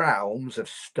the realms of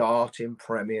starting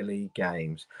Premier League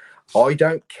games. I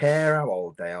don't care how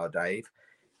old they are, Dave.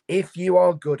 If you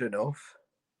are good enough,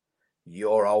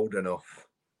 you're old enough.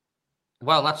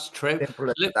 Well, that's true. Simple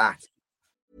as that.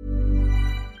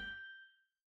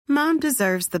 Mom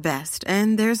deserves the best,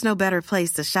 and there's no better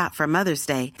place to shop for Mother's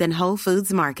Day than Whole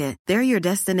Foods Market. They're your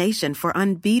destination for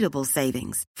unbeatable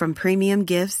savings, from premium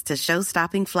gifts to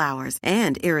show-stopping flowers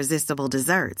and irresistible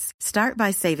desserts. Start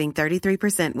by saving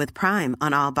 33% with Prime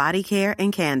on all body care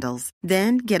and candles.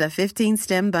 Then get a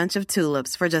 15-stem bunch of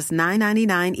tulips for just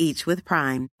 $9.99 each with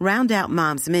Prime. Round out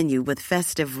Mom's menu with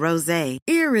festive rosé,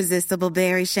 irresistible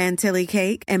berry chantilly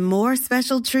cake, and more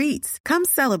special treats. Come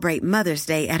celebrate Mother's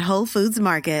Day at Whole Foods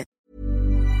Market.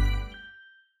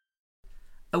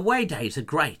 Away days are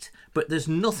great, but there's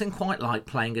nothing quite like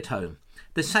playing at home.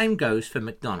 The same goes for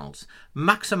McDonald's.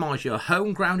 Maximise your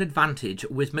home ground advantage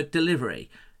with McDelivery.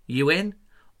 You in?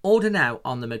 Order now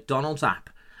on the McDonald's app.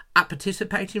 At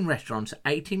participating restaurants,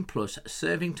 18 plus,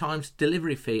 serving times,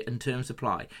 delivery fee and terms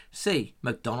apply. See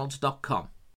mcdonalds.com.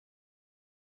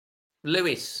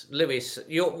 Lewis,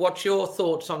 what's your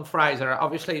thoughts on Fraser?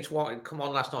 Obviously, it's what come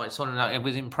on last night. It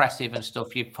was impressive and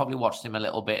stuff. You've probably watched him a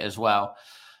little bit as well.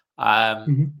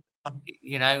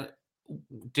 You know,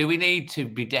 do we need to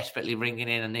be desperately ringing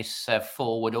in this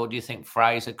forward, or do you think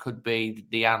Fraser could be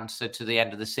the answer to the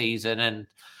end of the season? And,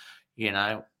 you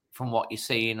know, from what you're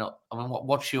seeing, I mean,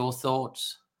 what's your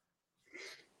thoughts?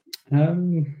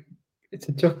 It's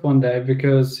a tough one, Dave,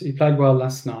 because he played well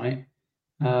last night.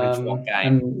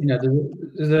 And, you know,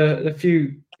 there's a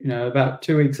few, you know, about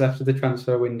 2 weeks left of the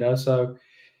transfer window. So,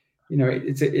 you know,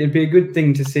 it'd be a good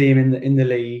thing to see him in the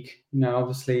league. You know,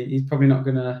 obviously he's probably not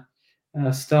going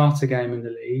to start a game in the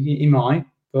league. He might,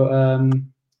 but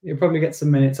he'll probably get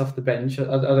some minutes off the bench.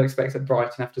 I'd expect at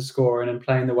Brighton after scoring and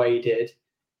playing the way he did.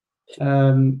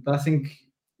 But I think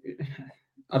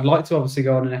I'd like to obviously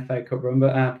go on an FA Cup run,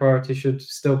 but our priority should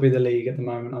still be the league at the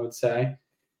moment, I would say.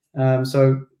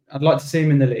 So I'd like to see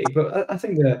him in the league, but I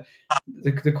think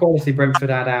the quality Brentford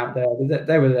had out there,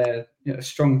 they were there, a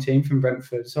strong team from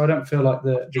Brentford. So I don't feel like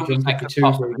the jump would be too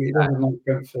big. It wasn't like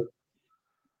Brentford.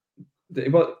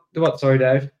 What? Sorry,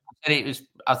 Dave.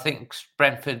 I think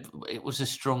Brentford. It was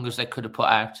as strong as they could have put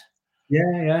out.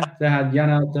 Yeah. They had Jan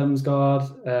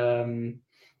Damsgaard.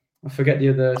 I forget the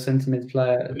other centre mid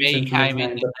player. Me came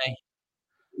in, didn't he?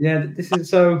 Yeah, this is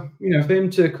so. For him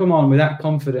to come on with that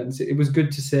confidence, it was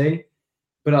good to see.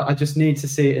 But I just need to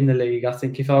see it in the league. I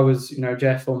think if I was,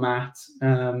 Jeff or Matt,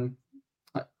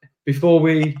 before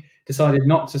we decided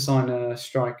not to sign a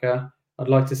striker, I'd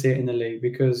like to see it in the league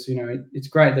because it's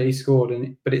great that he scored,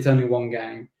 but it's only one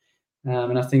game.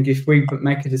 And I think if we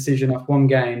make a decision off one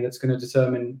game that's going to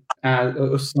determine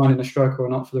us signing a striker or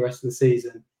not for the rest of the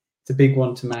season, it's a big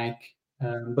one to make.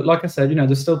 But like I said,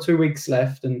 there's still 2 weeks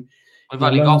left, and we've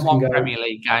only got one Premier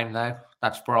League game though.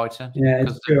 That's Brighton. Yeah,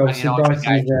 it's true. Obviously,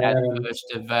 Brighton's there.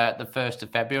 The 1st of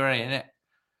February, isn't it?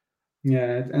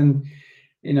 Yeah, and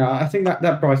I think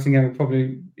that Brighton game will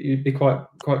probably be quite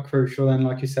crucial. Then,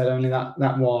 like you said, only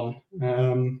that one.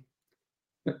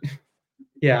 But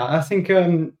yeah, I think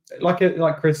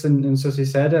like Chris and Susie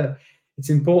said,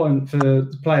 it's important for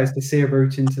the players to see a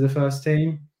route into the first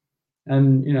team,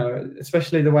 and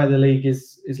especially the way the league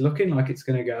is looking like it's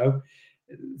going to go.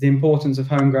 The importance of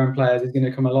homegrown players is going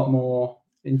to come a lot more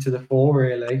into the fore,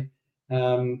 really.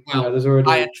 There's already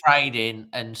player trading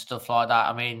and stuff like that.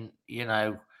 I mean,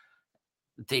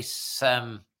 this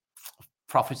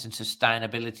profits and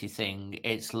sustainability thing,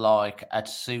 it's like a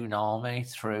tsunami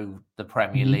through the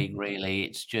Premier League, really.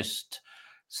 It's just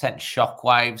sent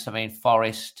shockwaves. I mean,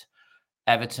 Forest,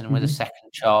 Everton with a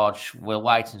second charge. We'll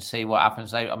wait and see what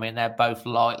happens. They're both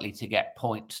likely to get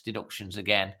points deductions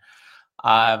again.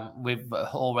 We've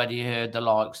already heard the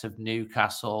likes of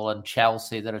Newcastle and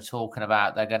Chelsea that are talking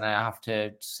about they're going to have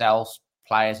to sell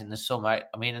players in the summer.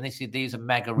 I mean, and these are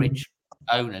mega rich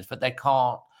owners, but they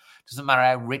can't. Doesn't matter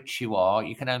how rich you are,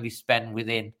 you can only spend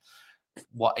within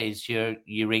what is your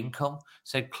income.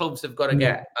 So clubs have got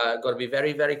to got to be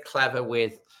very, very clever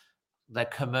with their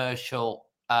commercial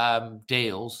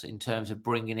deals in terms of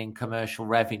bringing in commercial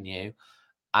revenue.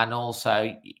 And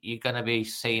also, you're going to be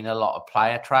seeing a lot of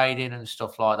player trading and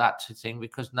stuff like that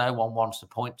because no one wants a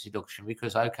point deduction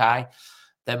because, okay,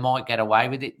 they might get away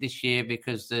with it this year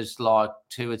because there's like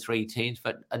 2 or 3 teams.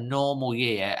 But a normal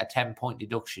year, a 10-point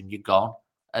deduction, you're gone.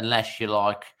 Unless you're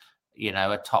like,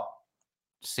 a top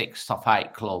 6, top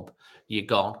 8 club, you're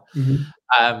gone.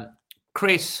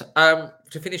 Chris,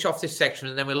 to finish off this section,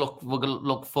 and then we'll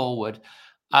look forward.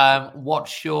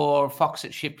 What's your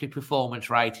Foxett Shipley performance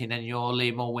rating and your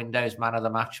Leamore Windows man of the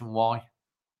match and why?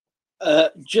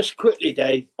 Just quickly,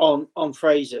 Dave, on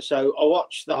Fraser. So I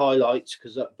watched the highlights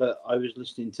but I was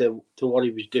listening to what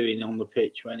he was doing on the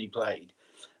pitch when he played.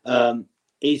 I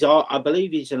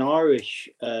believe he's an Irish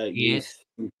youth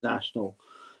international.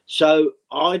 So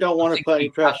I don't want to put any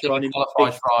pressure on him. He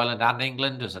qualifies for Ireland and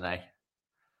England, doesn't he?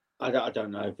 I don't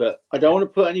know, but I don't want to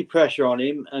put any pressure on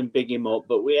him and big him up.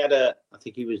 But we had I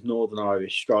think he was Northern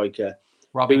Irish striker.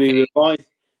 Who he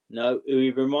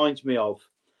reminds me of.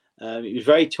 He was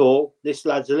very tall. This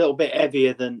lad's a little bit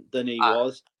heavier than he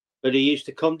was, but he used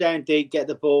to come down deep, get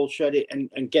the ball, shred it,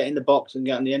 and get in the box and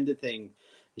get on the end of thing.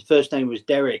 His first name was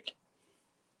Derek,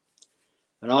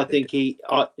 and I think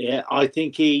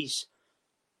he's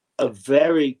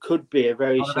could be a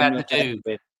very similar player.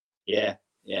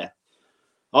 Yeah.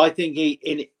 I think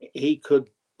he could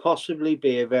possibly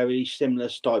be a very similar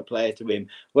type player to him.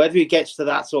 Whether he gets to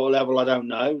that sort of level, I don't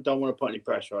know. Don't want to put any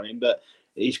pressure on him, but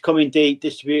he's coming deep,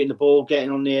 distributing the ball,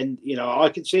 getting on the end. I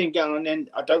can see him getting on the end.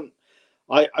 I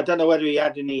don't know whether he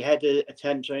had any header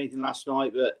attempts or anything last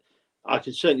night, but I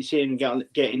can certainly see him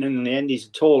getting in on the end. He's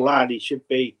a tall lad. He should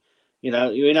be,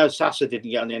 Sasa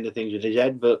didn't get on the end of things with his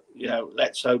head, but,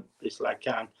 let's hope this lad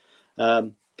can.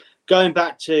 Going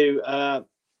back to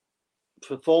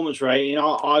performance rating,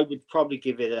 I would probably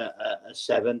give it a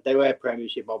 7. They were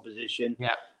Premiership opposition.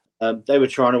 Yeah. They were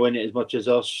trying to win it as much as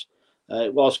us.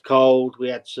 It was cold. We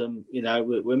had some,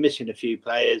 we're missing a few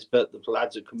players, but the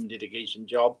lads have come and did a decent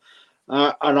job.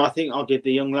 And I think I'll give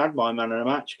the young lad my man of the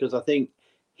match because I think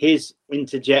his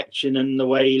interjection and the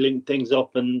way he linked things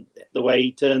up and the way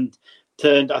he turned,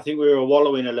 I think we were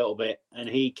wallowing a little bit and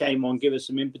he came on, give us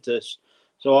some impetus.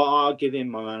 So I'll give him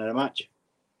my man of the match.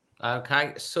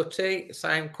 Okay, Sooty,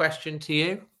 same question to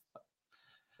you.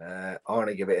 I'm going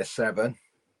to give it a 7.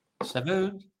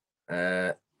 7.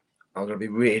 I'm going to be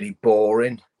really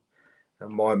boring.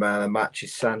 And my man of the match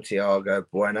is Santiago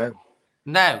Bueno.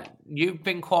 Now, you've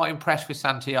been quite impressed with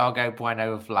Santiago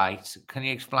Bueno of late. Can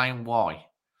you explain why?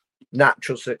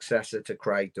 Natural successor to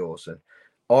Craig Dawson.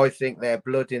 I think they're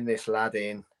blooding this lad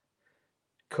in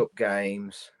cup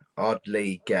games, odd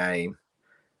league game,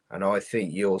 and I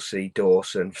think you'll see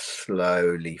Dawson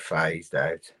slowly phased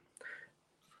out.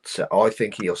 So I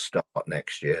think he'll start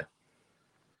next year.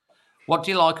 What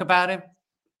do you like about him?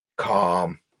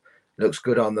 Calm, looks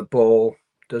good on the ball,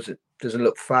 doesn't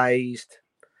look phased.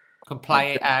 Can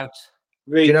play it out.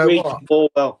 Do you know reads what? the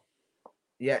ball well.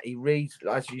 Yeah, he reads,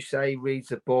 as you say, he reads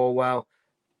the ball well.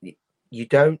 You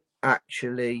don't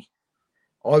actually.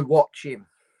 I watch him,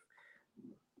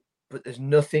 but there's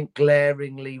nothing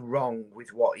glaringly wrong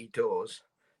with what he does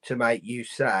to make you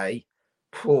say,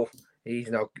 "Poor, he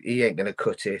ain't going to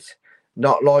cut it."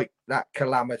 Not like that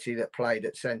calamity that played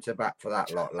at centre back for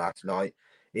that lot last night.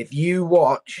 If you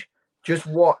just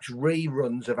watch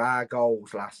reruns of our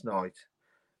goals last night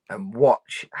and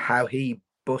watch how he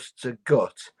busts a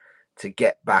gut to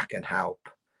get back and help.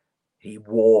 He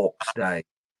walks, Dave.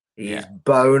 He is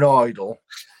bone idle.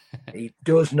 He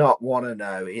does not want to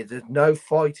know. There's no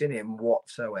fight in him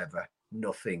whatsoever.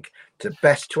 Nothing. It's the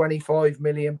best £25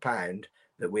 million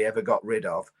that we ever got rid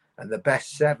of, and the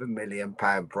best £7 million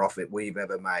profit we've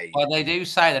ever made. Well, they do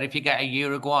say that if you get a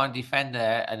Uruguayan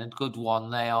defender and a good one,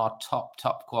 they are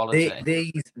top quality.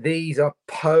 These are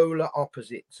polar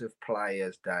opposites of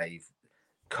players, Dave.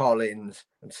 Collins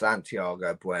and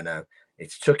Santiago Bueno.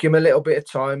 It's took him a little bit of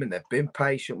time, and they've been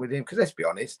patient with him because, let's be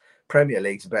honest, Premier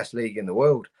League's the best league in the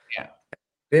world. Yeah,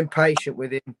 been patient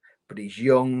with him, but he's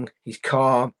young, he's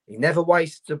calm, he never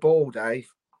wastes the ball, Dave.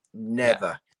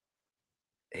 Never.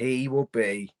 Yeah. He will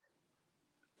be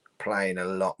playing a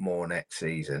lot more next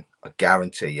season, I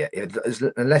guarantee you,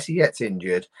 unless he gets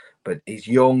injured. But he's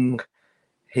young.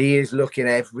 He is looking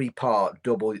every part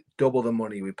double the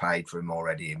money we paid for him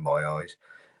already, in my eyes.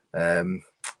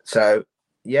 So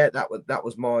yeah, that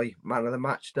was my man of the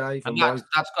match, Dave. And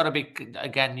that's got to be,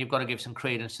 again, you've got to give some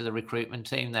credence to the recruitment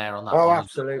team there on that. Oh,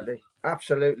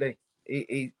 absolutely.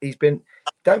 He's been.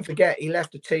 Don't forget, he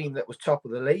left a team that was top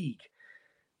of the league,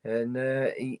 and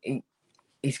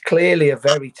he's clearly a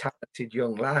very talented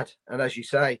young lad. And as you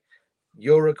say,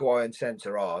 Uruguayan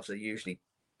centre halves are usually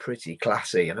pretty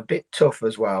classy and a bit tough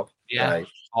as well. Yeah,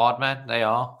 hard man, they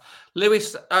are.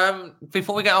 Lewis,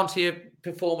 before we get on to your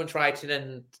performance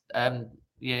rating and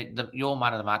your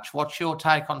man of the match, what's your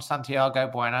take on Santiago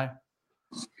Bueno?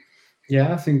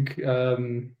 Yeah, I think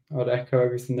I'd echo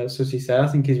everything that Susie said. I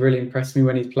think he's really impressed me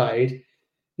when he's played.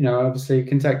 You know, obviously it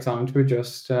can take time to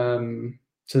adjust to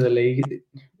the league. It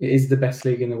is the best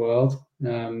league in the world.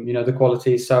 You know, the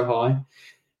quality is so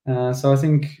high. So I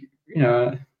think, you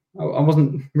know, I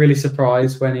wasn't really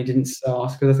surprised when he didn't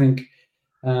start, because I think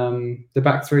the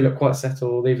back three looked quite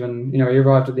settled. Even, you know, he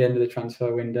arrived at the end of the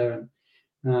transfer window,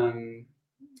 and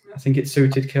I think it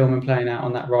suited Kilman playing out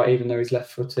on that right, even though he's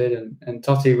left-footed, and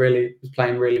Totti really was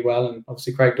playing really well, and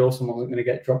obviously Craig Dawson wasn't going to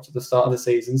get dropped at the start of the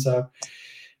season, so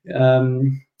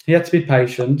he had to be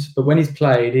patient. But when he's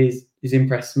played, he's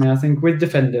impressed me. I think with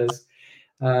defenders,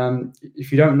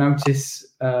 if you don't notice,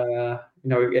 you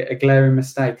know, a glaring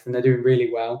mistake, then they're doing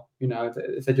really well. You know,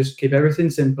 if they just keep everything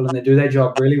simple and they do their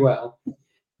job really well,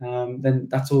 then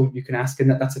that's all you can ask,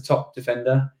 and that's a top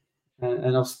defender.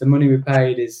 And obviously the money we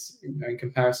paid is, you know, in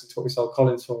comparison to what we sold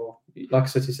Collins for. Like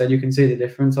Susie said, you can see the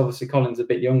difference. Obviously Collins a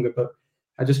bit younger, but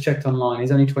I just checked online.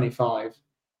 He's only 25.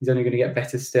 He's only going to get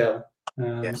better still.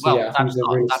 That's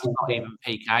not even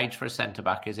peak age for a centre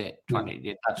back, is it?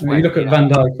 20. That's you look at Van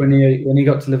Dijk when he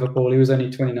got to Liverpool, he was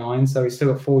only 29, so he's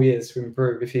still got 4 years to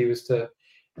improve if he was to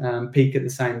peak at the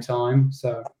same time.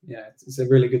 So yeah, it's a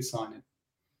really good signing.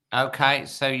 Okay,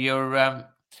 so your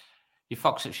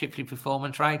Fox at Shipley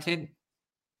performance rating?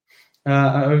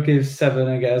 I would give 7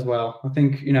 again as well. I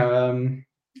think, you know,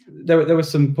 there were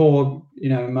some poor, you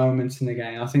know, moments in the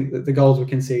game. I think that the goals we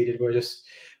conceded were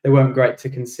they weren't great to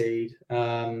concede.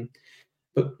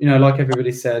 But, you know, like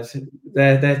everybody said,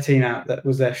 their team out that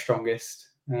was their strongest.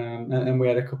 And we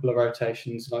had a couple of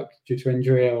rotations, like due to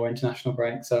injury or international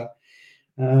break. So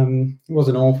it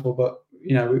wasn't awful, but,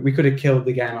 you know, we could have killed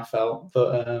the game, I felt.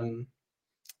 But,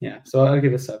 yeah, so I'll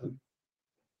give it 7.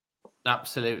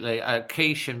 Absolutely.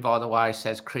 Keishan, by the way,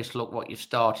 says, Chris, look what you've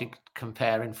started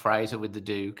comparing Fraser with the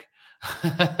Duke.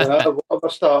 What have I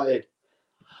started?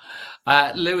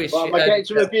 Lewis. Well, am I getting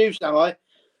some abuse, am I?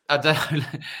 I don't know.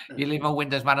 You leave my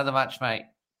windows man of the match, mate.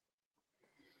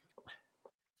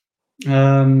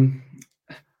 I'm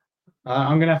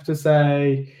going to have to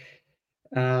say,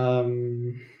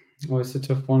 it's a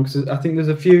tough one, because I think there's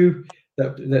a few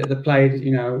that played,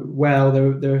 well.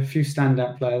 There were a few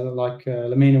standout players like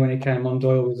Lamina when he came on.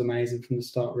 Doyle was amazing from the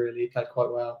start. Really, he played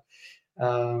quite well.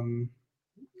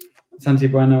 Santi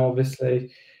Bueno,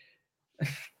 obviously.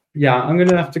 Yeah, I'm going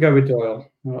to have to go with Doyle.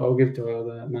 I'll give Doyle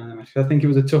the man of the match. I think it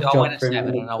was a tough I job went a for him.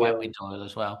 7 and I went with Doyle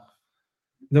as well.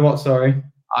 The what? Sorry.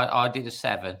 I did a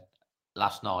 7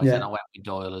 last night, and I went with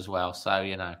Doyle as well. So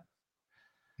Yeah,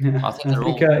 I think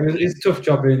it's a tough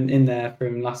job in there for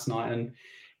him last night, and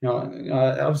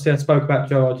obviously I spoke about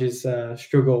George's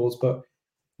struggles, but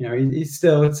he's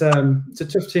still it's a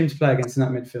tough team to play against in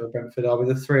that midfield. Brentford are with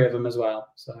the three of them as well.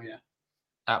 So yeah.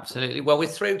 Absolutely. Well, we're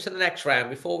through to the next round.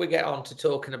 Before we get on to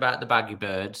talking about the Baggy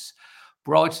Birds,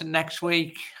 Brighton next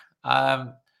week.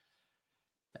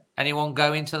 Anyone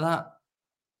go into that?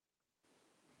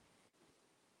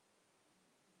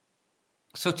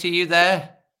 Sutty, you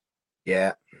there?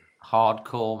 Yeah.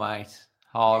 Hardcore, mate.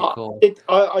 Hardcore.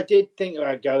 I did think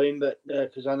about going, but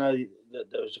because I know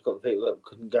that there was a couple of people that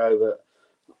couldn't go, but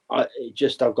I've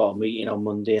got a meeting on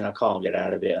Monday and I can't get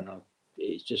out of it, and I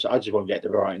just want to get to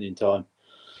Brighton in time.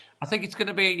 I think it's going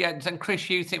to be. And Chris,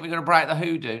 you think we're going to break the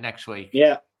hoodoo next week?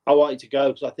 Yeah, I wanted to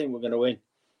go because I think we're going to win.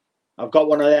 I've got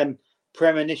one of them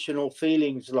premonitional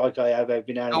feelings like I have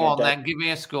every now and again. Go on then, give me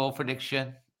a score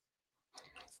prediction.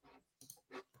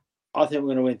 I think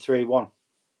we're going to win 3-1.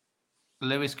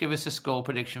 Lewis, give us a score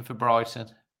prediction for Brighton.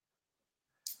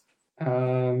 I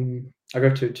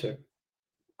go 2-2.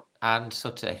 And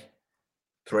Sutty?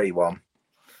 3-1.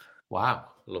 Wow,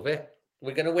 love it.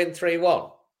 We're going to win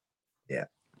 3-1? Yeah.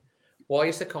 Why are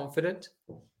you so confident?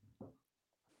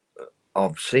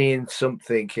 I've seen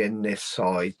something in this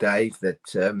side, Dave,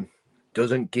 that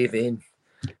doesn't give in.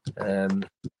 And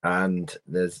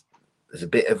there's a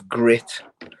bit of grit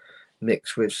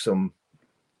mixed with some,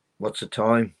 what's the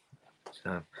time?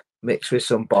 Mixed with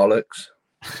some bollocks,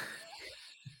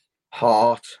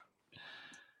 heart,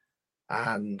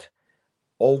 and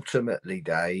ultimately,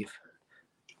 Dave,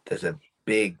 there's a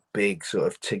big sort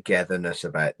of togetherness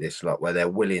about this lot where they're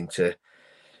willing to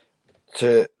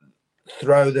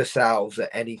throw themselves at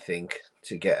anything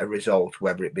to get a result,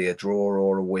 whether it be a draw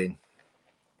or a win,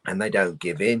 and they don't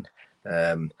give in.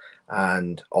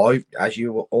 And I, as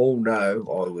you all know,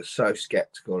 I was so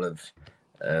skeptical of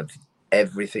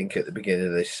everything at the beginning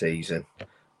of this season.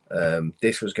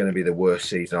 This was going to be the worst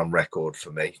season on record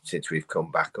for me since we've come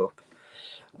back up.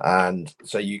 And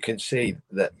so you can see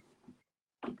that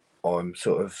I'm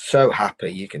sort of so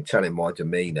happy. You can tell in my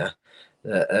demeanour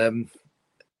that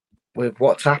with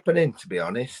what's happening, to be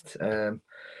honest. And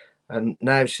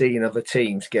now seeing other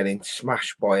teams getting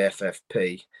smashed by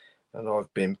FFP, and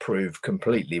I've been proved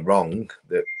completely wrong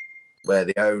that where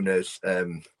the owners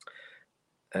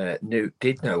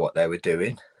did know what they were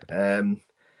doing.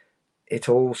 It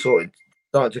all sort of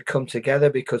started to come together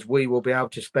because we will be able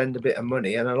to spend a bit of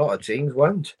money, and a lot of teams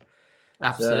won't.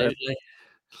 Absolutely.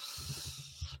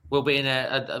 We'll be in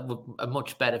a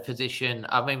much better position.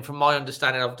 I mean, from my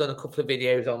understanding, I've done a couple of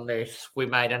videos on this. We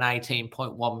made an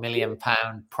 £18.1 million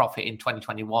profit in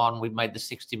 2021. We've made the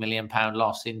 £60 million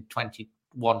loss in 21-22,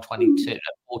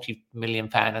 £40 million,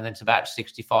 and then it's about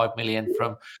 65 million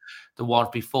from the ones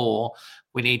before.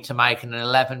 We need to make an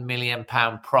 £11 million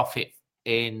profit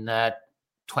in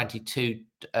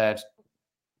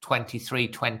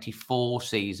 23-24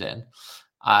 season,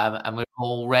 and we're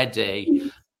already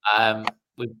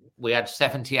we had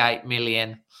 78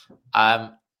 million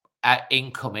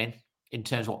incoming in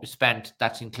terms of what we spent.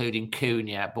 That's including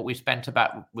Cunha, but we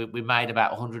made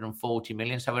about 140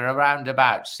 million. So we're around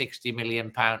about 60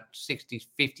 million pounds, 50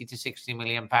 to 60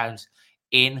 million pounds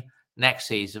in next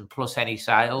season, plus any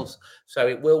sales.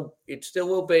 So it still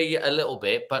will be a little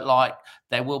bit, but like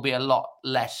there will be a lot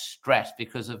less stress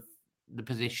because of the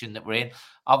position that we're in.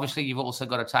 Obviously, you've also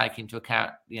got to take into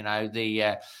account,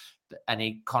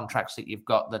 any contracts that you've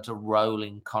got that are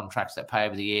rolling contracts that pay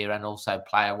over the year, and also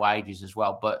player wages as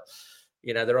well. But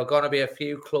there are going to be a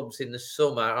few clubs in the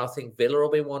summer. I think Villa will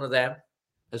be one of them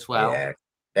as well. Yeah,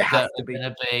 they have to be. Going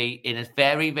to be in a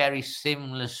very, very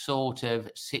similar sort of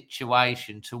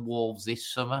situation to Wolves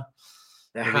this summer.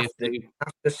 They have to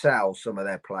sell some of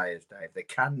their players, Dave. They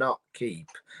cannot keep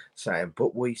saying,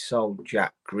 but we sold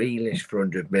Jack Grealish for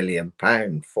 £100 million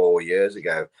 4 years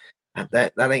ago. And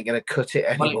that ain't going to cut it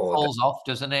anymore. Well, it falls off,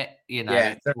 doesn't it?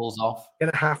 It falls off.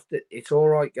 Going to have to. It's all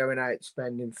right going out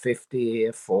spending 50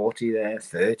 here, 40 there,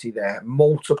 30 there,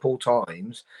 multiple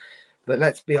times. But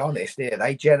let's be honest here.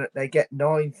 They get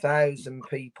 9,000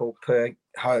 people per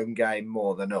home game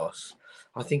more than us.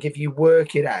 I think if you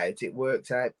work it out, it works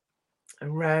out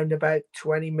around about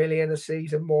 20 million a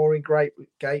season more in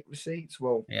gate receipts.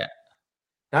 Well, yeah,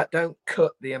 that don't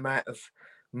cut the amount of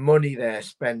money they're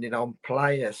spending on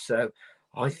players. So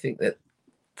I think that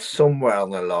somewhere on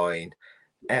the line,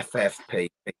 FFP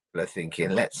people are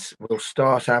thinking, we'll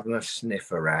start having a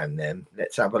sniff around them.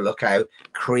 Let's have a look how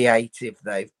creative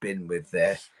they've been with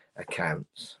their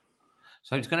accounts.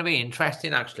 So it's going to be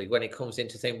interesting, actually, when it comes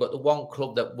into things. But the one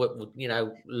club that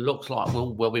looks like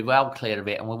will be well clear of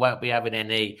it, and we won't be having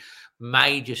any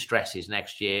major stresses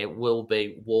next year, will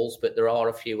be Wolves. But there are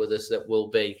a few others that will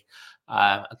be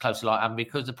close to light. And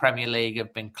because the Premier League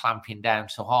have been clamping down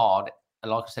so hard,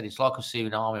 like I said, it's like a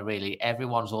tsunami, really.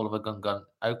 Everyone's all of a gun.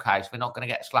 Okay, so we're not going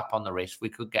to get a slap on the wrist. We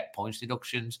could get points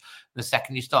deductions. The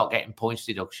second you start getting points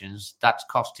deductions, that's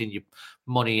costing you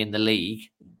money in the league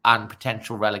and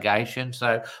potential relegation.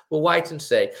 So we'll wait and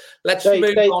see. Let's move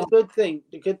on.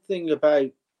 The good thing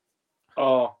about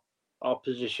our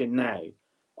position now,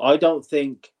 I don't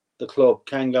think the club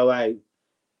can go out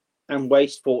and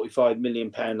waste £45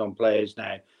 million on players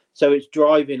now. So it's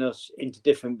driving us into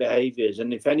different behaviours.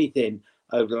 And if anything,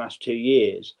 over the last 2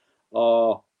 years,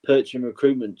 our purchasing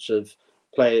recruitments of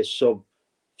players sub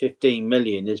 15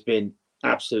 million has been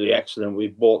absolutely excellent.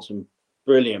 We've bought some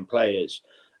brilliant players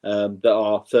that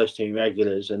are first team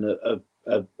regulars and a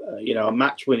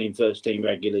match winning first team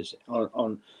regulars.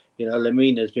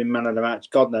 Lemina's been man of the match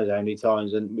God knows how many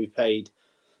times, and we paid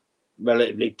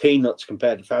relatively peanuts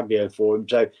compared to Fabio for him.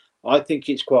 So I think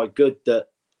it's quite good that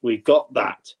we've got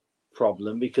that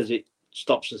problem because it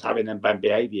stops us having them bad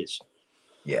behaviours.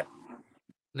 Yeah,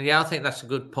 I think that's a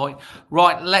good point.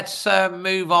 Right, let's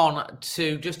move on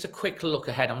to just a quick look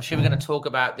ahead. I'm sure we're going to talk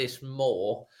about this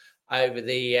more over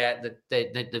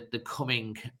the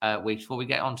coming weeks before we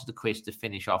get onto the quiz to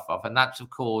finish off of. And that's,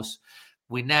 of course,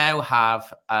 we now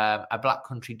have a Black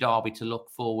Country derby to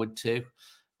look forward to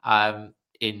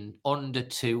in under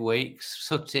 2 weeks.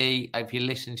 Sutty, if you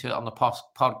listen to it on the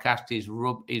podcast, is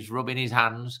rubbing his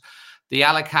hands. The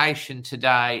allocation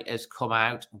today has come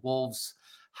out. Wolves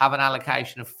have an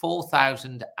allocation of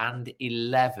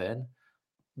 4,011.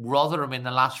 Rotherham in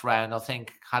the last round, I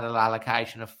think, had an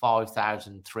allocation of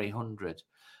 5,300.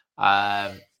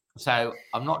 So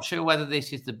I'm not sure whether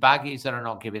this is the baggies that are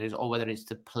not giving it or whether it's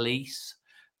the police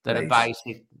that are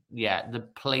basically, the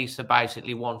police are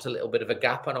basically want a little bit of a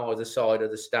gap on either side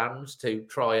of the stands to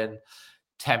try and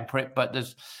temper it. But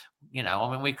there's,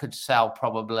 we could sell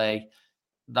probably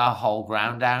the whole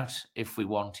ground out if we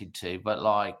wanted to, but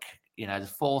the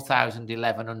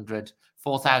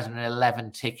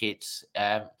 4,011 tickets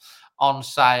on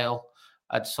sale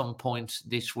at some point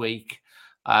this week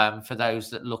for those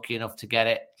that are lucky enough to get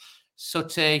it.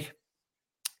 Sutty,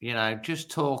 just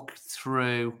talk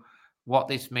through what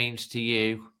this means to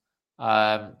you,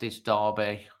 this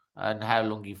derby, and how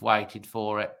long you've waited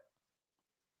for it.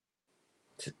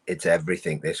 It's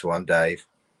everything, this one, Dave.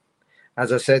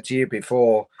 As I said to you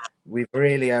before, we've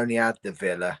really only had the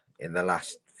Villa in the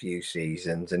last few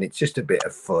seasons, and it's just a bit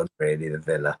of fun, really, the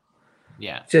Villa.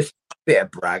 Yeah. Just a bit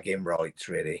of bragging rights,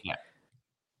 really. Yeah.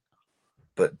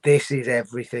 But this is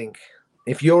everything.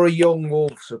 If you're a young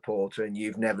Wolves supporter and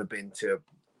you've never been to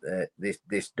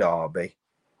this derby,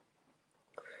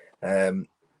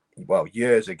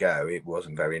 years ago, it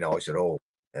wasn't very nice at all.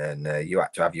 And you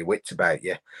had to have your wits about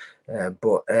you.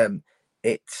 But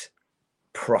it's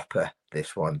proper,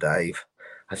 this one, Dave.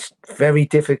 It's very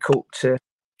difficult to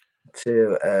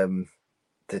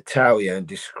tell you and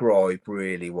describe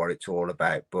really what it's all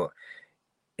about, but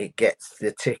it gets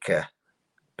the ticker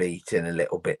beating a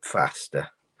little bit faster,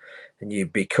 and you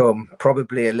become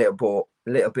probably a little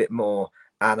bit more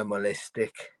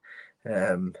animalistic,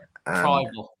 and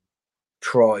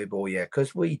tribal, yeah,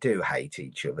 because we do hate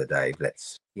each other, Dave.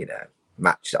 Let's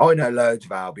match. I know loads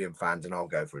of Albion fans, and I'll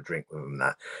go for a drink with them,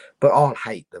 but I'll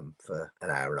hate them for an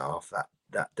hour and a half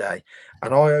that day,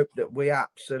 and I hope that we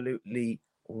absolutely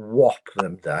whop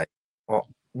them, Dave.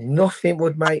 Nothing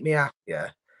would make me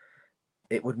happier.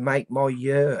 It would make my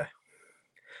year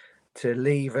to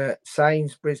leave a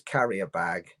Sainsbury's carrier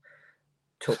bag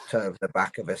tucked over the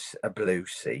back of a blue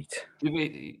seat.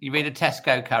 You mean a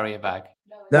Tesco carrier bag?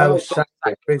 No,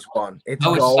 Sainsbury's one. It's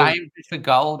gold. Sainsbury's for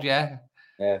gold, yeah.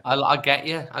 Yeah. I get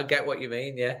you. I get what you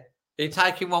mean, yeah. Are you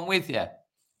taking one with you?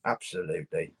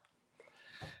 Absolutely.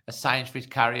 A Sainsbury's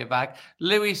carrier bag.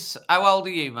 Lewis, how old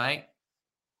are you, mate?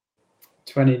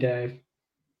 20, Dave.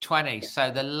 20.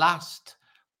 So the last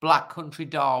Black Country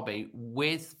derby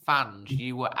with fans,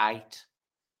 you were 8.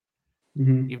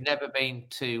 Mm-hmm. You've never been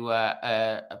to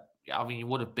you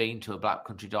would have been to a Black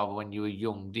Country derby when you were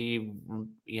young. Do you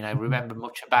remember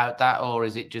much about that, or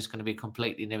is it just going to be a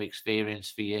completely new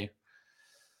experience for you?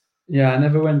 Yeah, I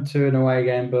never went to an away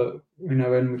game, but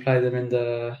when we played them in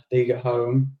the league at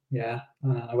home,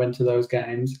 I went to those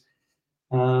games.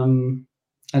 And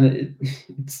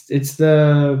it's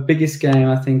the biggest game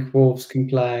I think Wolves can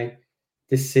play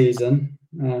this season.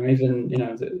 Even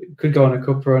it could go on a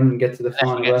cup run and get to the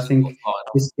final, but I think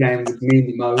this game would mean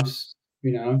the most.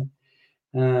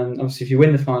 Obviously, if you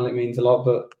win the final, it means a lot.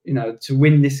 But to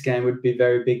win this game would be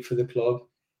very big for the club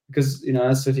because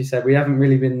as Sooty said, we haven't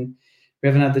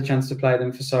had the chance to play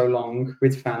them for so long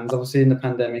with fans. Obviously, in the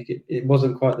pandemic, it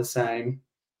wasn't quite the same.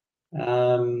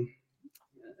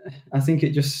 I think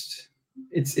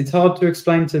it's hard to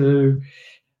explain to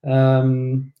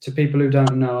people who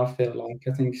don't know. I feel like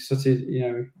I think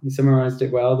you summarised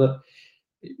it well. That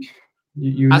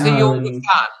as a younger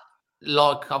fan,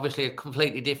 like obviously a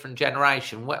completely different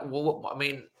generation. I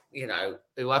mean,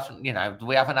 who haven't,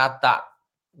 we haven't had that.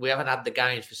 We haven't had the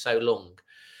games for so long.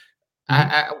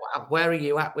 Mm-hmm. Where are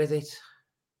you at with it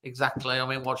exactly? I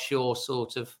mean, what's your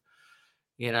sort of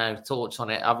thoughts on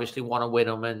it? Obviously, want to win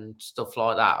them and stuff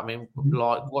like that. I mean,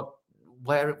 like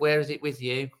where is it with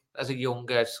you as a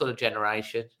younger sort of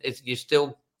generation? Is you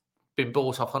still been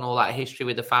brought up on all that history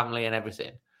with the family and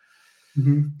everything?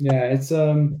 Mm-hmm. Yeah, it's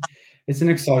an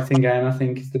exciting game. I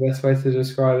think is the best way to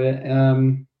describe it.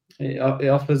 It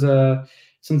offers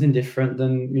something different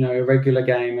than a regular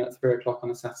game at 3:00 on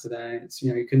a Saturday. It's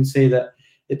you can see that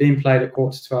it being played at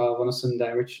 11:45 on a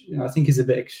Sunday, which I think is a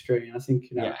bit extreme. I think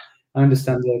Yeah. I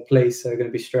understand the police are going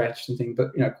to be stretched and things,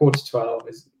 but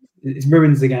 11:45 it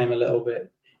ruins the game a little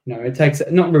bit. It takes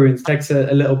a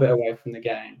little bit away from the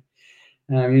game.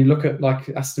 You look at like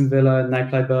Aston Villa and they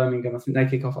play Birmingham. I think they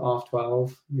kick off at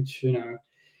 12:30, which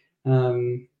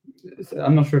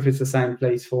I'm not sure if it's the same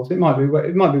police force. It might be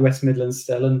West Midlands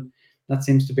still, and that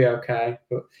seems to be okay.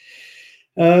 But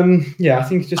I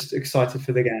think just excited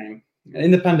for the game.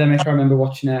 In the pandemic, I remember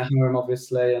watching it at home,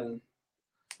 obviously, and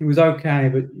it was okay,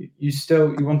 but you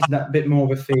wanted that bit more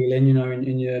of a feeling,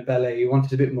 in your belly. You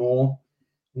wanted a bit more,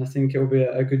 and I think it will be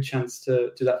a good chance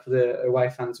to do that for the away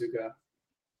fans who go.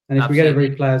 And if we get a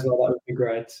replay as well, that would be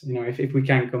great. If we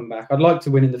can come back, I'd like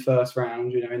to win in the first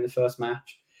round, in the first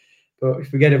match. But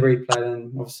if we get a replay,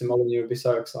 then obviously Molyneux would be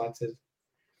so excited.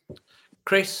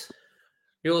 Chris,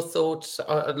 your thoughts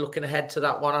looking ahead to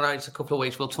that one? I know it's a couple of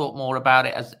weeks. We'll talk more about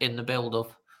it as in the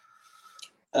build-up.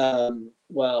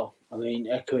 Well, I mean,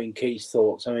 echoing Keith's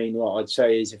thoughts, I mean, what I'd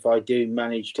say is if I do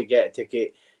manage to get a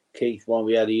ticket, Keith won't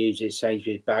be able to use his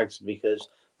Sainsbury's bags because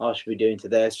I should be doing to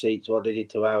their seats what they did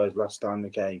to ours last time they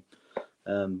came.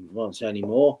 Won't say any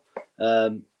more.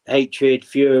 Hatred,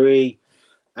 fury,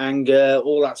 anger,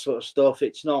 all that sort of stuff.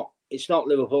 It's not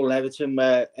Liverpool and Everton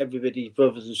where everybody's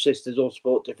brothers and sisters all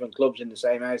support different clubs in the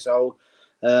same household.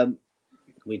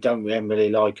 We don't really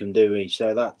like them, do we?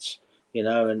 So that's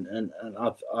and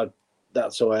I've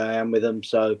that's the way I am with them.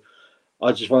 So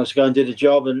I just want us to go and do the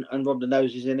job and rub the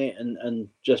noses in it and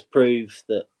just prove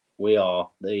that we are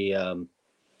the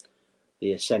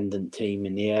ascendant team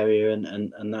in the area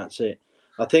and that's it.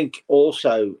 I think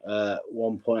also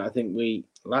one point, I think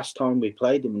last time we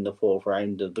played them in the fourth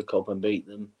round of the cup and beat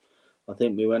them, I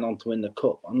think we went on to win the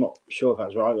cup. I'm not sure if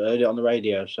that's right, but I heard it on the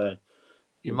radio. So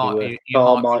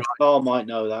Carl might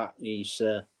know that. He's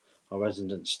our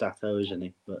resident stato, isn't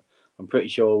he? But I'm pretty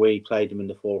sure we played them in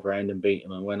the fourth round and beat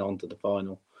them and went on to the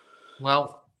final.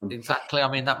 Well, exactly.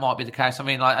 I mean, that might be the case. I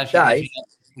mean, like, Dave,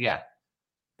 yeah.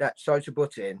 Sorry to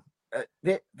butt in.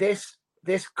 This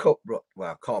cup run,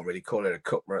 well, I can't really call it a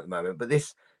cup run at the moment, but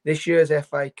this year's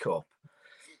FA Cup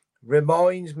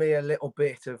reminds me a little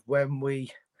bit of when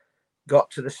we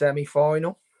got to the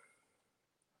semi-final.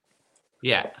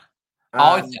 Yeah,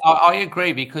 I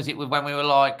agree because it was when we were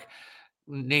like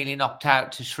nearly knocked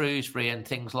out to Shrewsbury and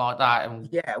things like that. And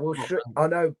yeah, well, I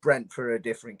know Brentford are a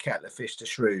different kettle of fish to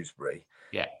Shrewsbury.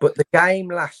 Yeah, but the game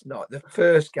last night, the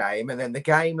first game, and then the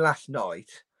game last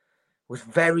night was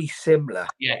very similar.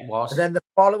 Yeah, it was. And then the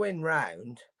following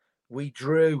round, we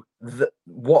drew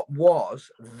what was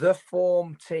the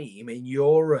form team in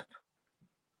Europe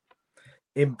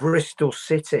in Bristol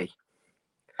City.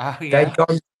 Oh, yeah.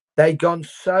 They'd gone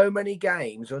so many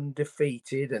games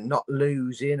undefeated and not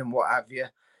losing and what have you.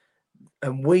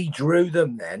 And we drew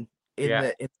them then in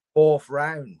the fourth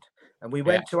round. And we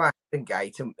went to Aston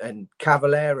Gate and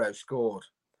Cavallero scored.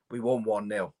 We won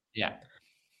 1-0. Yeah.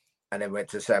 And then went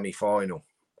to semi-final.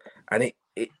 And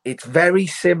it's very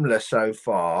similar so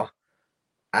far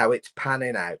how it's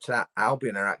panning out. So that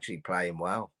Albion are actually playing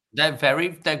well. They've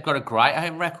got a great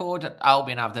home record.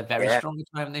 Albion have their very strongest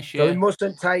home this year. So we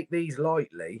mustn't take these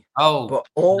lightly. Oh, but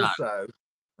also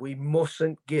we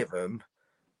mustn't give them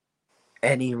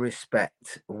any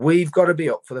respect. We've got to be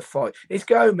up for the fight. Is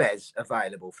Gomez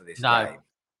available for this game?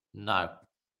 No.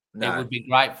 It would be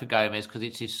great for Gomez because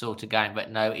it's his sort of game.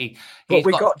 But no, but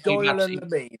we got Doyle and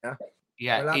Lamina.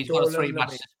 Yeah, he's got a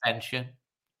 3-match suspension,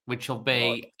 which will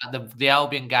be the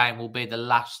Albion game will be the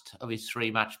last of his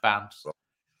 3-match bans.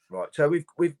 Right. So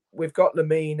we've got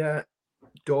Lamina,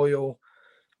 Doyle.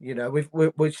 You know,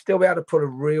 we'll still be able to put a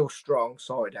real strong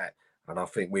side out, and I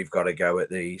think we've got to go at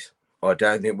these. I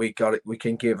don't think we got it. We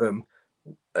can give them,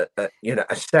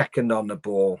 a second on the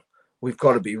ball. We've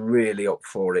got to be really up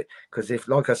for it because if,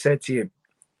 like I said to you,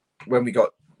 when we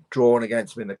got drawn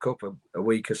against them in the cup a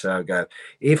week or so ago,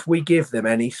 if we give them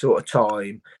any sort of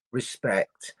time,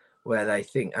 respect, where they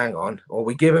think, hang on, or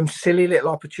we give them silly little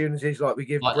opportunities like we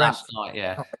give like Brentford. Last night,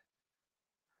 yeah.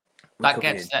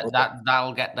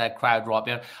 That'll get their crowd right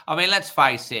behind. I mean, let's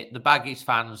face it, the Baggies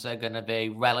fans are going to be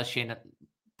relishing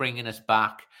bringing us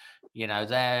back. You know,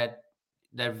 their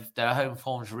home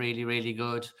form's really, really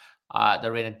good.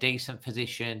 They're in a decent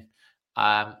position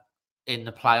in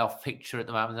the playoff picture at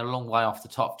the moment. They're a long way off the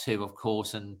top two, of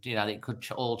course, and you know it could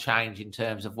all change in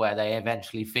terms of where they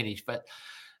eventually finish. But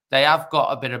they have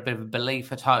got a bit of a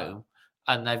belief at home.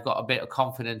 And they've got a bit of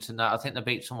confidence in that. I think they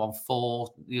beat someone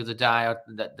 4 the other day.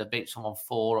 They beat someone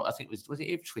 4. I think was it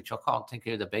Ipswich? I can't think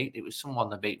who they beat. It was someone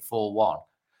they beat 4-1.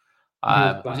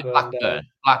 Was it Blackburn?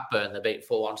 Blackburn they beat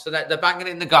 4-1. So they're banging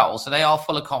in the goals. So they are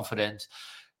full of confidence.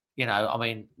 You know, I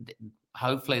mean,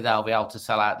 hopefully they'll be able to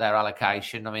sell out their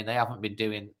allocation. I mean, they haven't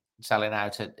been selling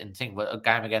out and thing, but a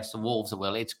game against the Wolves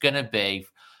will. It's going to be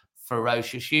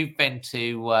ferocious. You've been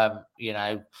to,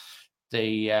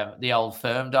 the old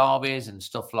firm derbies and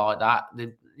stuff like that.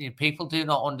 People do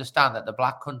not understand that the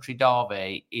Black Country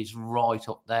Derby is right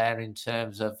up there in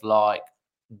terms of like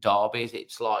derbies.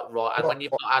 It's like right, and when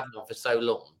you've not had one for so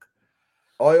long,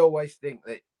 I always think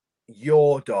that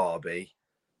your derby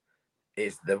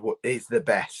is the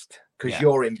best because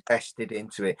you're invested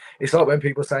into it. It's like when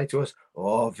people say to us,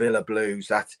 "Oh, Villa Blues,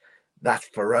 that's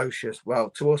ferocious." Well,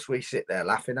 to us, we sit there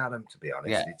laughing at them. To be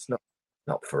honest, it's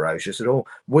not ferocious at all.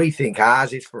 We think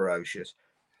ours is ferocious.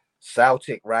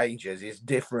 Celtic Rangers is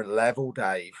different level,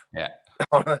 Dave. Yeah.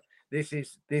 This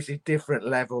is different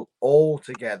level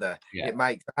altogether. Yeah. It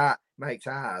makes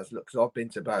ours look. Because I've been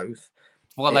to both.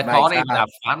 Well, they can't even have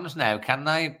fans now, can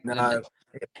they? No,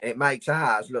 it makes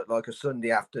ours look like a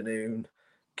Sunday afternoon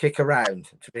kick around.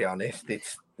 To be honest,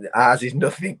 ours is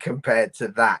nothing compared to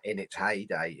that in its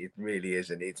heyday. It really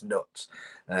isn't. It's nuts.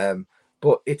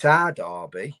 But it's our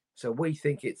derby. So we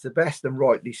think it's the best, and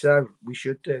rightly so. We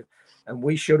should do. And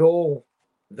we should all,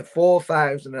 the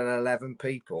 4,011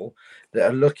 people that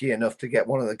are lucky enough to get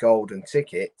one of the golden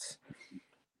tickets,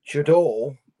 should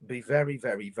all be very,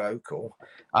 very vocal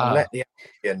and let the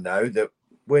Albion know that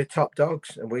we're top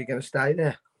dogs and we're going to stay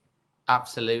there.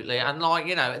 Absolutely. And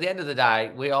at the end of the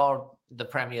day, we are the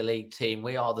Premier League team.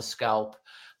 We are the scalp.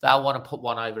 They'll want to put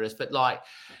one over us. But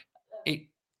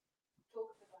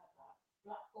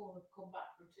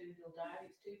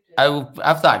Oh,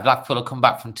 have they? Blackpool have come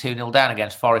back from 2-0 down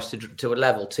against Forest to a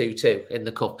level 2-2 in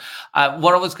the cup.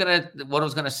 What I was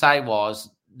gonna say was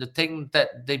the thing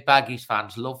that the Baggies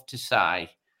fans love to say,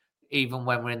 even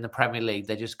when we're in the Premier League,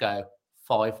 they just go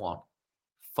 5-1,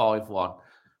 5-1.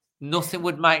 Nothing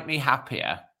would make me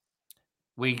happier.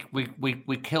 We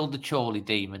killed the Chorley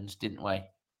demons, didn't we?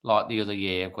 Like the other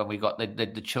year when we got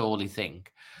the Chorley thing.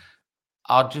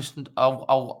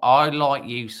 I like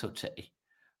you, Sutty.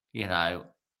 You know,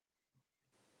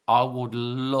 I would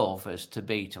love us to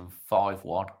beat them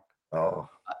 5-1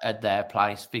 at their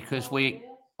place because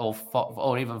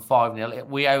or even 5-0.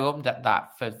 We owe them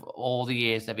that for all the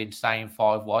years they've been saying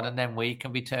 5-1, and then we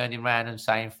can be turning around and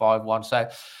saying 5-1. So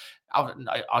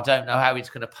I don't know how it's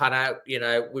going to pan out. You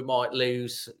know, we might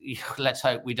lose. Let's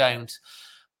hope we don't.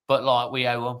 But we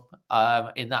owe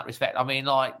them in that respect. I mean,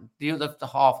 the other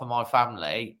half of my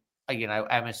family,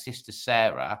 Emma's sister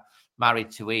Sarah,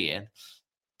 married to Ian,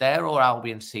 they're all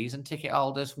Albion season ticket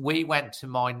holders. We went to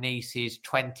my niece's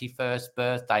 21st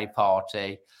birthday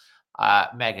party,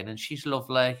 Megan, and she's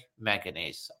lovely. Megan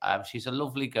is. She's a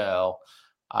lovely girl.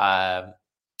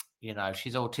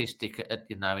 She's autistic,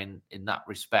 in that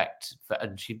respect.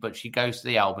 But she goes to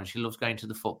the Albion. She loves going to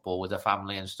the football with her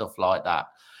family and stuff like that.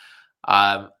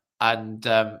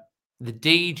 The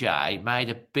DJ made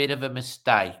a bit of a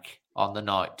mistake on the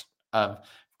night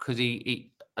because I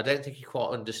don't think he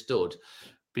quite understood,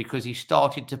 because he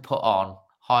started to put on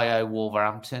Hi-O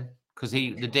Wolverhampton because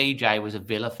the DJ was a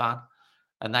Villa fan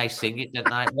and they sing it, don't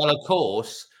they? Well, of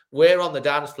course, We're on the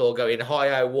dance floor going,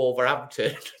 hi-oh,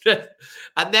 Wolverhampton.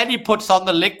 And then he puts on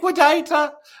the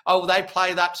Liquidator. Oh, they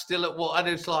play that still at what? And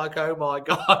it's like, oh my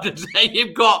God. And then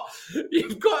you've got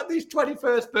this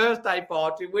 21st birthday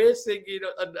party. We're singing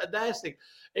and they're singing.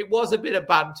 It was a bit of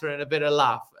banter and a bit of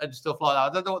laugh and stuff like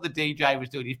that. I don't know what the DJ was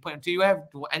doing. He's putting, do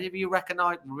any of you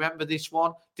remember this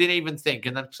one? Didn't even think.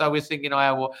 And then so we're thinking,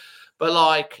 but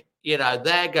like,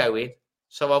 they're going.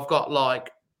 So I've got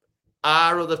like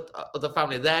our other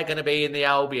family, they're going to be in the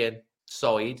Albion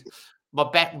side.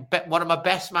 One of my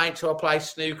best mates who I play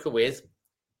snooker with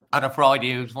on a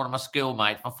Friday, who's one of my school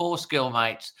mates, my 4 school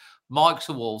mates. Mike's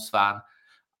a Wolves fan.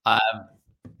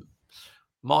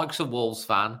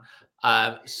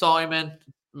 Simon,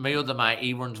 my other mate,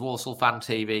 he runs Walsall Fan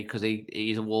TV because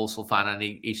he's a Walsall fan and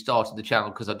he started the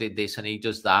channel because I did this and he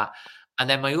does that. And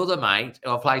then my other mate, who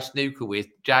I play snooker with,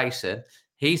 Jason,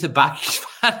 he's a Baggies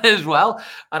fan as well.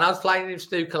 And I was playing him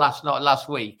snooker last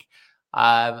week.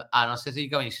 And I said, are you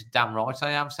going? He said, damn right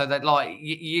I am. So that like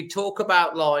you talk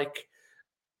about like,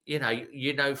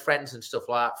 friends and stuff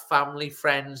like that, family,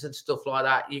 friends and stuff like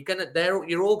that.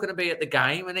 You're all gonna be at the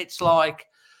game, and it's like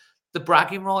the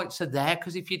bragging rights are there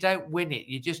because if you don't win it,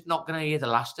 you're just not gonna hear the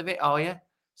last of it, are you?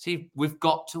 See, we've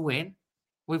got to win.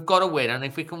 We've got to win, and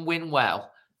if we can win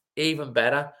well, even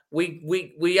better.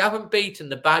 We haven't beaten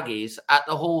the Baggies at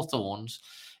the Hawthorns.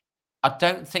 I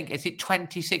don't think is it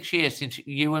 26 years since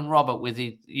Ewan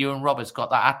Roberts got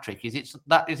that hat trick. Is it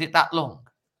that long?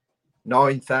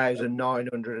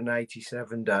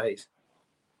 9,987 days.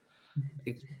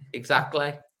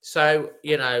 Exactly. So,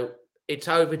 it's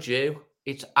overdue.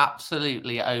 It's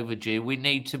absolutely overdue. We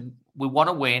want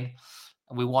to win,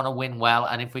 and we want to win well.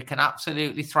 And if we can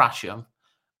absolutely thrash them,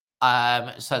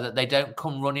 so that they don't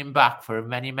come running back for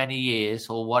many, many years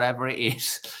or whatever it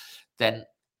is, then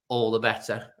all the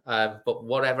better. But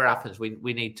whatever happens,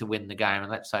 we need to win the game,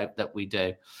 and let's hope that we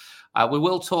do. We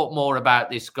will talk more about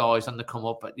this, guys, on the come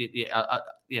up. But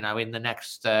in the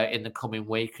next in the coming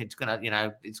week, it's gonna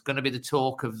be the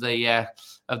talk of the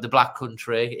Black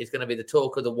Country. It's going to be the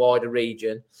talk of the wider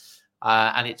region,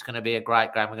 and it's going to be a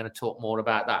great game. We're going to talk more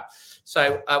about that.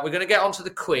 So we're going to get onto the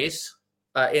quiz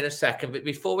in a second. But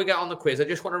before we get on the quiz, I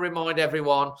just want to remind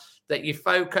everyone that your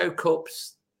FOCO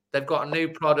cups, they've got a new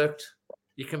product.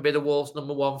 You can be the Wolves'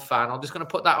 #1 fan. I'm just going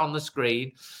to put that on the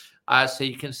screen. So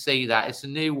you can see that it's a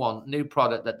new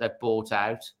product that they've bought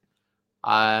out.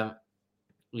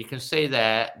 You can see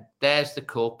there's the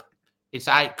cup. It's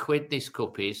 £8. This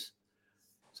cup is.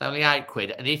 It's only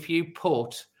 £8. And if you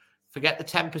forget the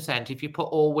 10%, if you put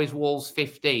Always Wolves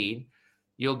 15,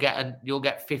 you'll get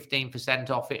 15%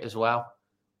 off it as well.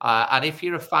 And if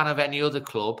you're a fan of any other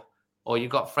club or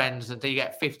you've got friends, and you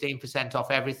get 15%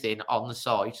 off everything on the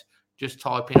site, just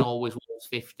type in Always Wolves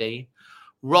 15.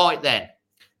 Right then.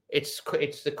 It's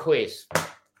the quiz.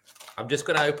 I'm just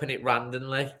going to open it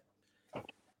randomly.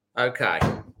 Okay.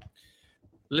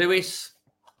 Lewis.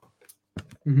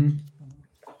 Mm-hmm.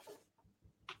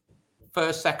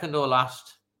 First, second, or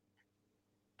last?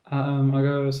 I'll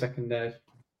go second, Dave.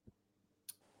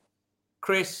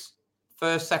 Chris,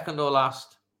 first, second, or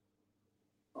last?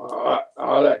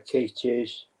 I'll let Keith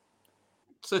choose.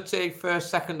 Sutty, first,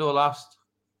 second, or last?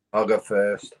 I'll go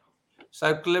first.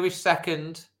 So Lewis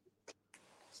second.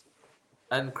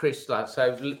 And Chris last.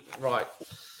 So, right.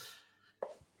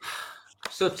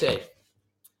 Sutty,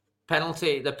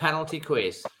 the penalty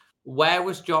quiz. Where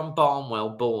was John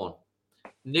Barnwell born?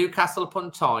 Newcastle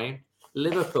upon Tyne,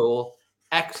 Liverpool,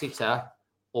 Exeter,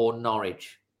 or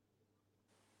Norwich?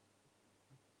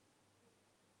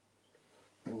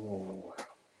 Ooh.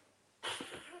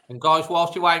 And guys,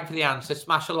 whilst you're waiting for the answer,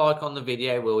 smash a like on the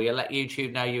video, will you? Let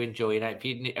YouTube know you're enjoying it.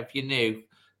 If you're new,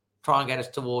 try and get us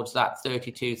towards that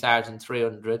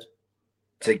 32,300.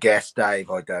 To guess, Dave,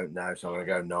 I don't know, so I'm going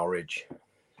to go Norwich.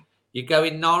 You go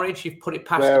in Norwich, you've put it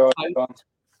past Where the I'd post.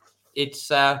 It's,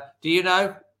 do you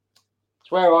know?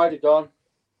 It's where I'd have gone.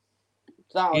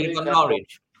 You've got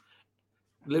Norwich.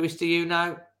 Lewis, do you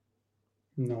know?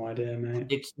 No idea, mate.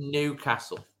 It's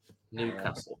Newcastle.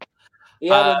 Newcastle. He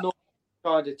had a Norwich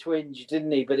kind of twinge,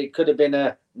 didn't he? But it could have been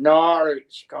a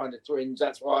Norwich kind of twinge.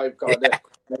 That's why I've got the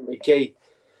memory key.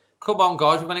 Come on,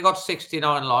 guys. We've only got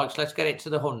 69 likes. Let's get it to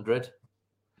the 100.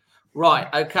 Right.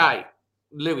 Okay.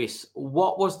 Lewis,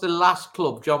 what was the last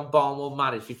club John Barnwell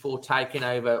managed before taking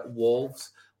over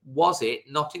Wolves? Was it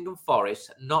Nottingham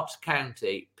Forest, Notts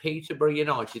County, Peterborough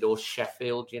United, or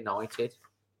Sheffield United?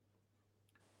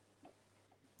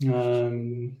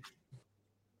 I'm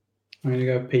going to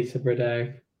go Peterborough,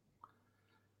 Dave.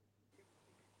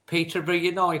 Peterborough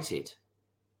United?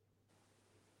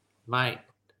 Mate,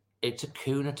 it's a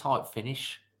Cooner type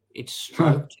finish. It's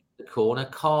stroked. the corner,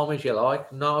 calm as you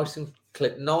like, nice and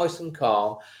clip, nice and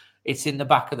calm. It's in the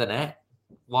back of the net.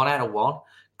 1 out of 1.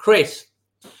 Chris,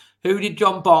 who did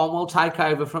John Barnwell take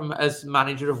over from as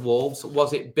manager of Wolves?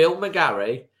 Was it Bill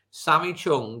McGarry, Sammy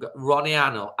Chung, Ronnie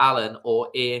Allen, or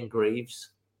Ian Greaves?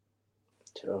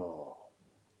 Oh.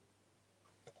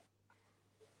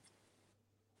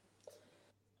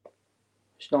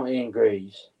 It's not Ian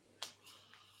Greaves.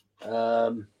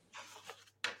 Yep.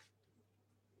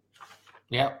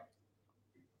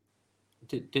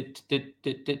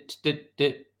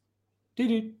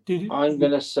 I'm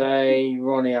going to say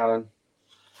Ronnie Allen.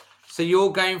 So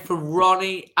you're going for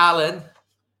Ronnie Allen.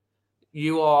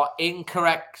 You are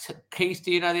incorrect. Keith,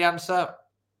 do you know the answer?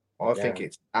 I think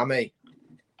it's Sammy.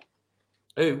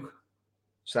 Who?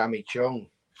 Sammy Chung.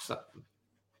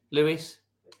 Lewis?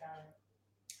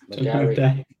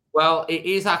 McGarry. Well, it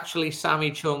is actually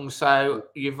Sammy Chung. So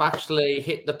you've actually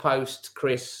hit the post,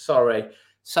 Chris. Sorry.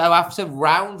 So after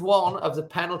round 1 of the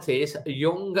penalties,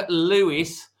 young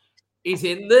Lewis is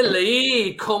in the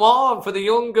lead. Come on for the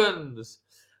young guns.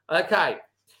 Okay.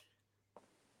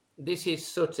 This is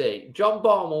Sutty. John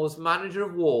Barnwell was manager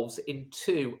of Wolves in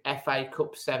 2 FA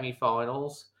Cup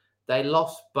semi-finals. They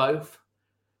lost both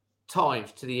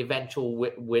times to the eventual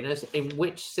winners. In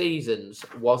which seasons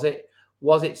was it?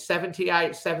 Was it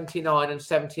 78, 79 and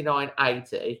 79,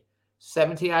 80?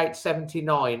 78,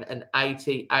 79 and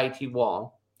 80, 81?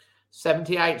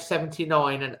 78,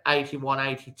 79 and 81,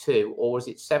 82? Or was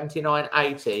it 79,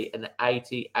 80 and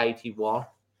 80, 81?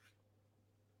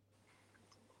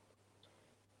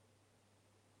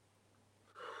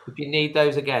 If you need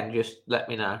those again, just let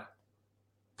me know.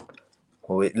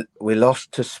 Well, we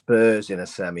lost to Spurs in a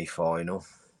semi-final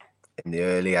in the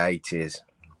early 80s.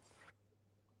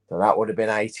 So that would have been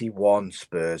 81.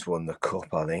 Spurs won the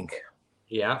cup, I think.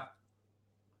 Yeah.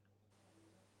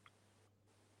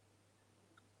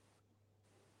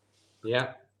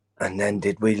 Yeah. And then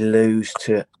did we lose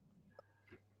to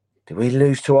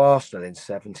Arsenal in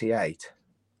 78?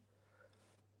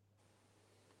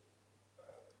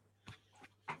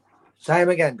 Same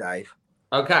again, Dave.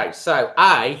 Okay, so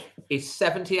A is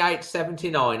 78,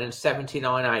 79 and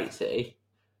 79, 80.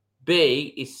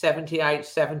 B is 78,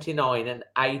 79 and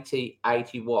 80,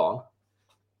 81.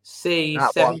 C,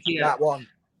 That 78. one.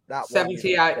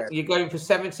 78. You're going for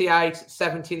 78,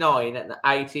 79 and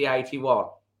 80, 81.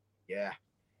 Yeah.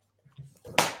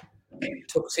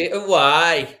 Took it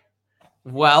away.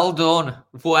 Well done.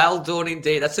 Well done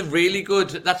indeed. That's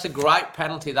a great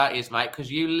penalty, that is, mate,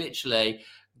 because you literally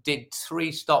did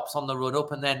 3 stops on the run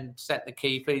up and then sent the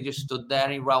keeper. He just stood there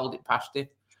and he rolled it past him.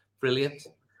 Brilliant.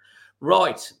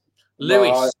 Right. Lewis.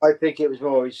 No, I think it was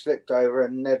more he slipped over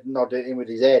and Ned nodded in with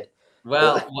his head.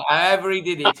 Well, however he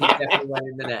did it, he definitely went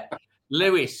in the net.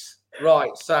 Lewis.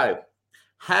 Right. So,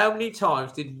 how many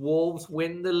times did Wolves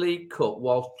win the League Cup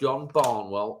whilst John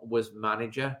Barnwell was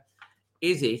manager?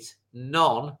 Is it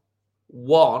none,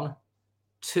 1,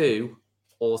 2,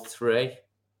 or 3?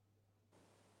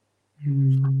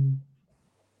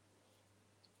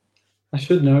 I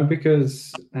should know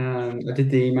because I did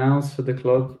the emails for the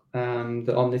club,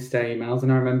 the on this day emails,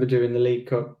 and I remember doing the League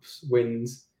Cups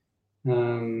wins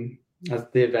as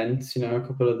the events, a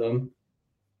couple of them.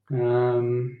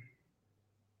 I'm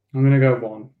going to go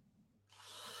 1.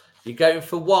 You're going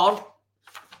for 1.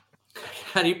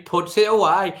 And he puts it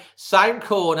away. Same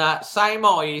corner, same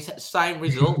eyes, same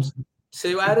result.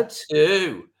 2 out of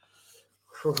 2.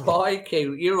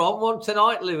 Crikey, you're on one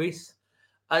tonight, Lewis.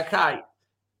 Okay.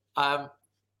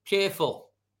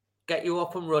 Cheerful. Get you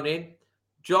up and running.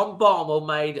 John Barnwell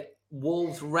made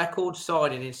Wolves' record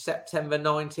signing in September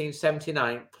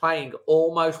 1979, paying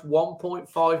almost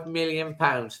 £1.5 million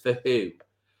for who?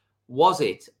 Was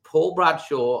it Paul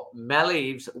Bradshaw, Mel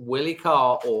Eves, Willie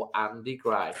Carr, or Andy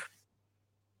Gray?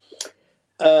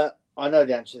 I know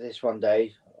the answer to this one,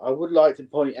 Dave. I would like to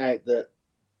point out that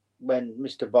when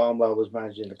Mr. Barnwell was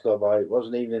managing the club, I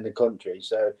wasn't even in the country.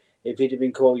 So if he'd have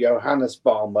been called Johannes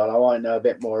Barnwell, I might know a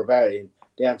bit more about him.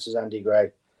 The answer's Andy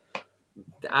Gray.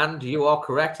 And you are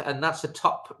correct. And that's a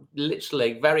top,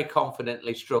 literally, very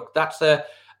confidently struck. That's a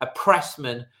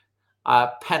pressman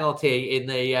penalty in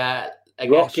the...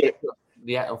 Rocket.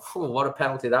 Yeah, what a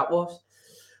penalty that was.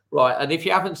 Right, and if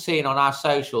you haven't seen on our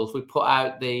socials, we put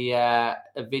out a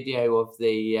video of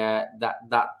the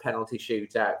that penalty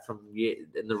shootout from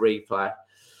in the replay.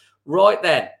 Right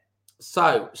then,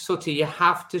 so Sutty, you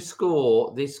have to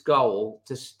score this goal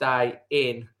to stay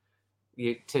in.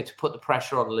 To put the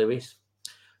pressure on Lewis.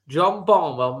 John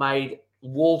Barnwell made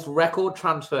Wolves' record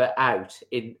transfer out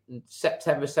in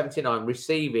September 79,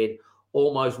 receiving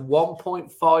almost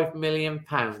 £1.5 million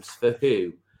for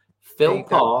who? Phil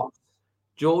Parks,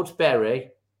 George Berry,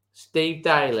 Steve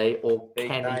Daly, or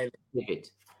Kenny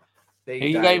Pickett? Who are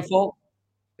you going for?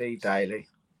 Steve Daly.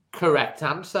 Correct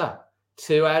answer.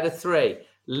 2 out of 3.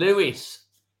 Lewis.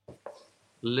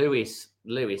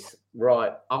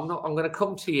 Right. I'm going to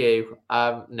come to you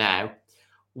now.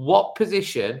 What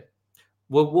position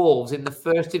were Wolves in the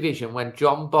first division when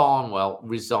John Barnwell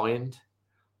resigned?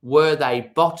 Were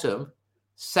they bottom,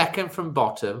 second from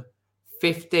bottom,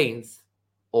 15th,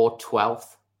 or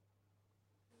 12th?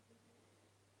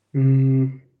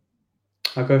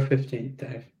 I'll go 15th,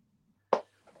 Dave.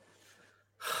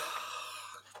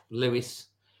 Lewis,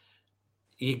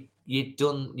 you've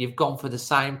gone for the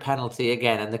same penalty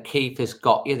again, and the keeper's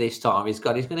got you this time. He's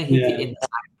going to hit it in the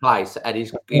same place, and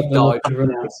he's dived.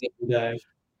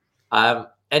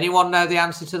 Anyone know the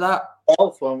answer to that?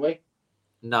 12th, weren't we?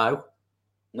 No.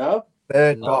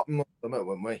 Third bottom,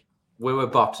 weren't we? We were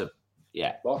bottom.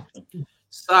 Yeah. Bottom.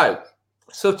 So,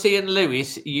 Sutty and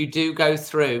Lewis, you do go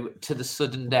through to the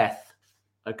sudden death.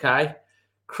 Okay,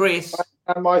 Chris.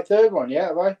 And my third one, yeah,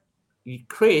 have I?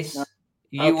 Chris, no.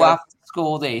 You have to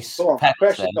score this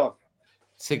penalty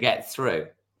to get through.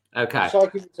 Okay.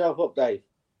 Psyching yourself up, Dave.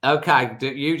 Okay,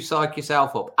 you psych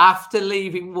yourself up. After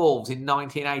leaving Wolves in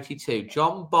 1982,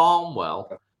 John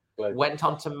Barnwell went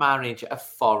on to manage a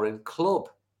foreign club.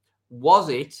 Was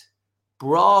it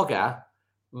Braga,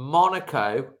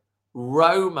 Monaco,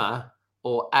 Roma,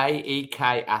 or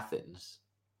AEK Athens?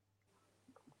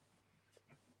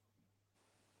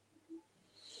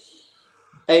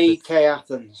 AEK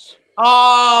Athens.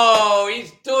 Oh,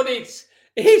 he's done it.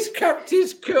 He's kept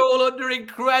his cool under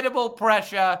incredible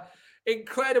pressure.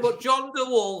 Incredible. John de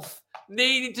Wolf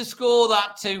needed to score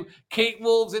that to keep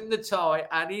Wolves in the tie,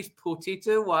 and he's put it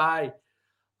away.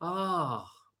 Oh,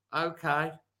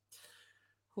 okay.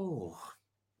 Ooh.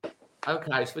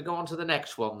 Okay, so we go on to the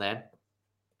next one then.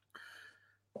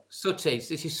 Sutties,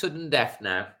 this is sudden death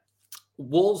now.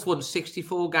 Wolves won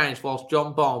 64 games whilst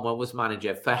John Barnwell was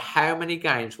manager. For how many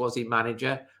games was he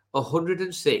manager?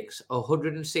 106,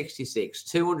 166,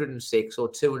 206, or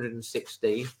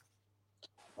 216?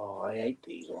 Oh, I hate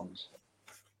these ones.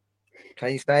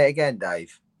 Can you say it again,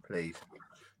 Dave, please?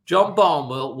 John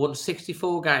Barnwell won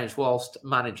 64 games whilst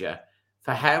manager.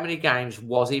 For how many games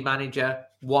was he manager?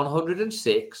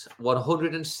 106,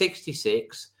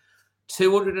 166,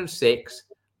 206,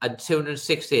 and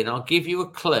 216. I'll give you a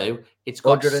clue. It's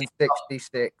got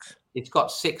 166. It's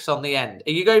got 6 on the end.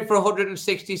 Are you going for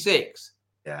 166?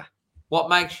 Yeah. What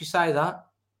makes you say that?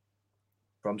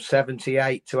 From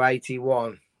 78 to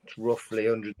 81, it's roughly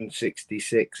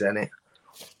 166, isn't it?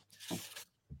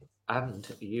 And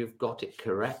you've got it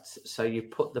correct. So you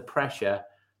put the pressure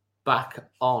back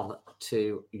on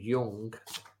to young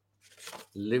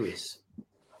Lewis.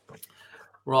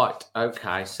 Right.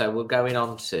 Okay. So we're going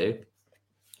on to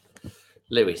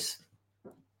Lewis.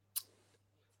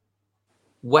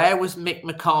 Where was Mick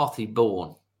McCarthy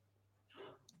born?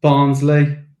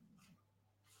 Barnsley.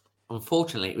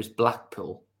 Unfortunately, it was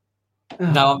Blackpool. Oh,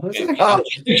 no, that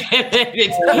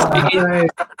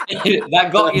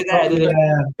got you there, didn't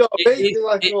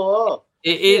it?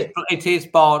 It is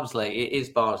Barnsley. It is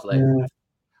Barnsley.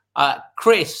 Yeah.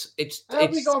 Chris,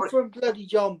 have we gone from bloody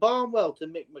John Barnwell to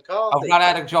Mick McCarthy? I've run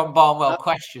out of John Barnwell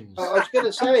questions. I was going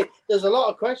to say, there's a lot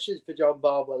of questions for John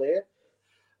Barnwell here.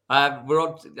 We're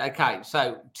on. Okay,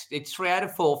 so it's 3 out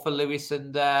of 4 for Lewis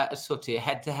and Sutty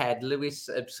head to head. Lewis,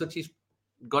 Sutty's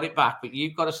got it back, but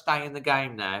you've got to stay in the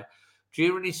game now.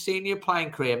 During his senior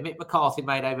playing career, Mick McCarthy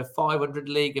made over 500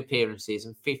 league appearances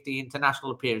and 50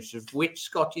 international appearances. Which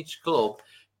Scottish club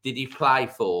did he play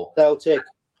for? Celtic.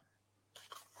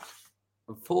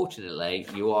 Unfortunately,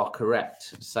 you are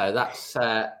correct. So that's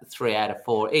 3 out of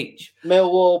 4 each.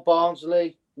 Millwall,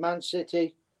 Barnsley, Man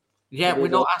City. Yeah, we're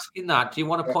not asking that. Do you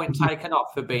want a point taken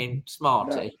off for being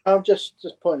smarty? No, I'm just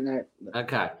pointing out.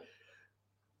 Okay.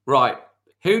 Right.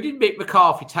 Who did Mick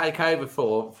McCarthy take over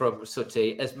from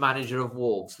Sutty as manager of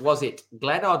Wolves? Was it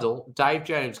Glenn Hoddle, Dave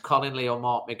Jones, Colin Lee, or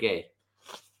Mark McGee?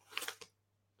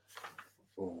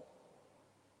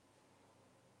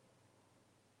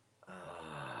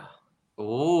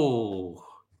 Ooh.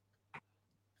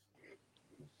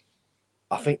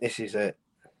 I think this is it.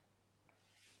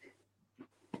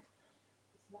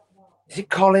 Is it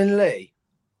Colin Lee?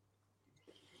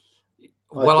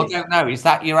 Well, I don't know. Is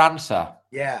that your answer?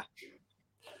 Yeah.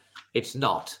 It's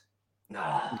not.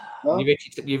 No.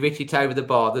 You've hit it over the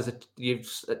bar.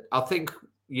 I think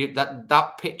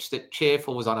that pitch that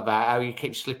Cheerful was on about, how you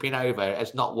keep slipping over,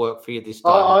 has not worked for you this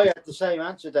time. I had the same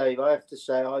answer, Dave. I have to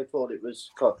say, I thought it was.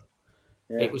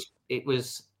 Yeah. It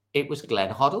was Glenn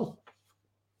Hoddle.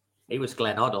 It was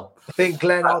Glenn Hoddle. I think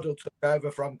Glenn Hoddle took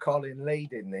over from Colin Lee,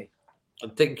 didn't he? I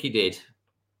think he did.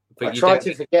 But I tried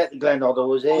to forget that Glenn Hoddle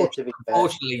was here, to be fair.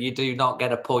 Unfortunately, you do not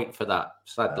get a point for that,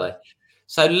 sadly.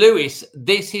 So, Lewis,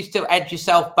 this is to edge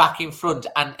yourself back in front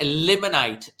and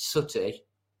eliminate Sutty.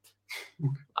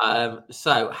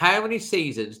 So, how many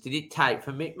seasons did it take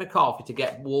for Mick McCarthy to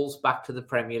get Wolves back to the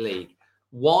Premier League?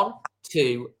 1,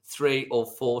 2, 3, or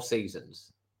 4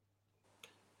 seasons?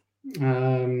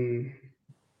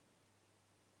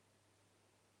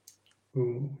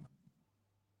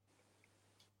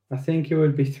 I think it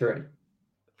would be 3.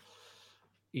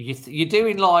 You're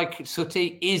doing like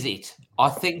Sutty. Is it? I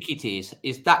think it is.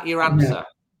 Is that your answer? Yeah.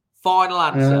 Final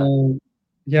answer?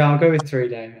 Yeah, I'll go with 3,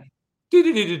 David.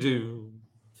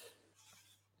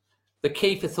 The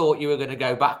keeper thought you were going to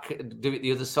go back and do it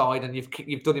the other side, and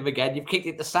you've done him again. You've kicked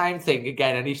it the same thing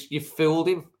again, and you've fooled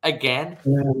him again.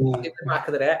 In the back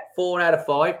of the net, 4 out of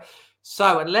 5.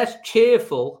 So unless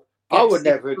Cheerful, I would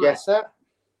never have guessed that.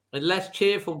 Unless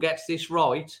Cheerful gets this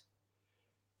right,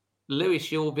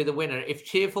 Lewis, you'll be the winner. If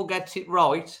Cheerful gets it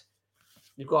right,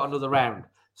 you've got another round.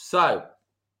 So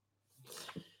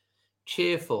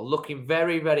Cheerful, looking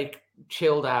very, very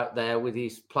chilled out there with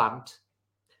his plant.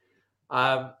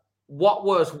 What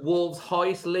was Wolves'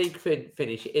 highest league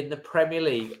finish in the Premier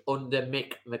League under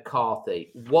Mick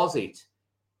McCarthy? Was it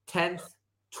 10th,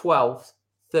 12th,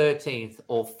 13th,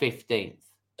 or 15th?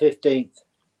 15th.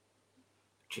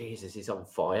 Jesus, he's on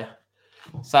fire.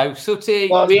 So, Sutty,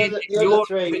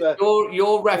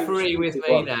 you're referee with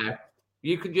me now.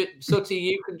 You can just, Sutty,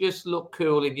 you can just look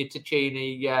cool in your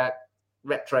Ticini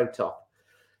retro top.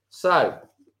 So,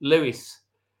 Lewis,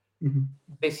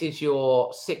 this is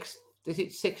your 6th. Is it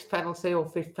 6th penalty or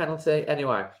 5th penalty?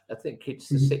 Anyway, I think it's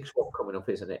the 6th one coming up,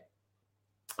 isn't it?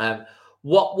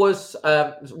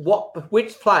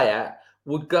 Which player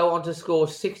would go on to score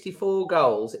 64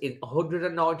 goals in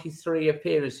 193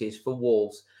 appearances for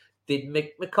Wolves did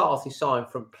Mick McCarthy sign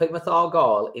from Plymouth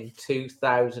Argyle in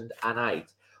 2008?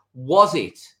 Was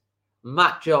it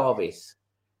Matt Jarvis,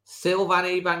 Sylvan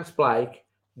Ebanks-Blake,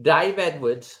 Dave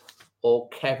Edwards, or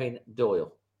Kevin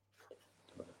Doyle?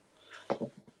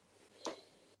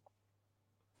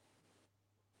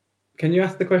 Can you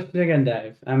ask the question again,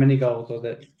 Dave? How many goals was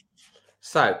it?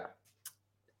 So,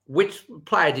 which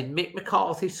player did Mick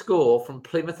McCarthy score from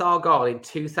Plymouth Argyle in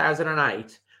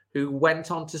 2008 who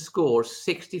went on to score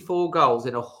 64 goals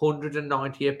in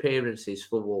 190 appearances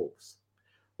for Wolves?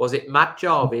 Was it Matt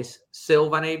Jarvis,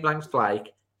 Sylvan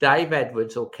Ebanks-Blake, Dave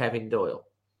Edwards, or Kevin Doyle?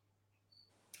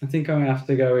 I think I'm going to have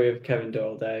to go with Kevin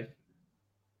Doyle, Dave.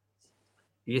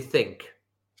 You think?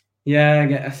 Yeah, I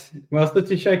guess. Well,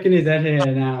 Stutty's shaking his head here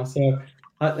now,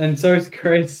 and so is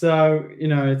Chris. So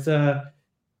it's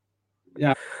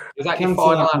yeah. Is that your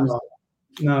final answer?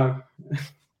 No,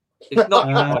 it's not.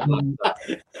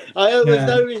 I hope there's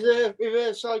no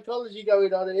reverse psychology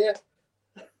going on here.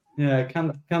 Yeah,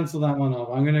 cancel that one off.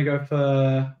 I'm going to go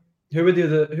for who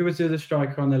was the other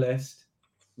striker on the list?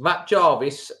 Matt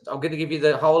Jarvis. I'm going to give you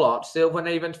the whole lot: Sylvan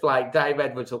Ebanks-Blake, Dave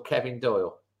Edwards, or Kevin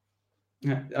Doyle.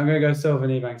 Yeah, I'm going to go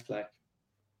Sylvan Ebanks-Blake.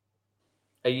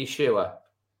 Are you sure?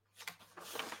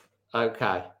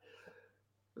 Okay.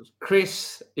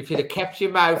 Chris, if you'd have kept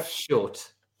your mouth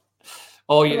shut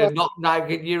or you'd have not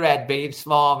nagging your head being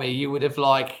smarmy, you would have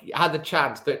had the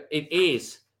chance. But it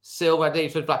is Sylvan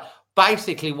Ebanks-Blake.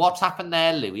 Basically, what's happened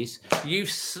there, Lewis, you've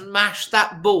smashed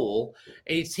that ball.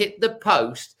 It's hit the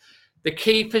post. The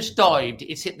keeper's dived.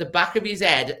 It's hit the back of his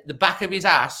head, the back of his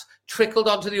ass, trickled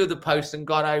onto the other post and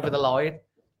gone over the line.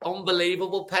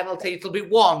 Unbelievable penalty. It'll be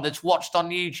one that's watched on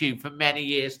YouTube for many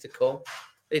years to come.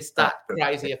 It's that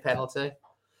crazy a penalty.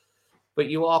 But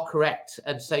you are correct,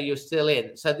 and so you're still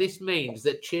in. So this means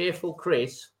that Cheerful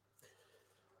Chris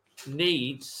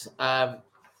needs to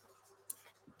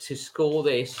score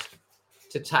this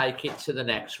to take it to the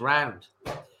next round.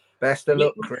 Best of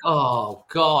luck, Chris. Oh,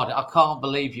 God, I can't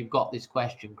believe you've got this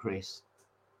question, Chris.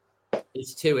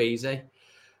 It's too easy.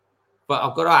 But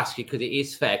I've got to ask you because it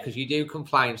is fair, because you do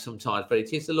complain sometimes, but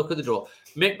it is the look of the draw.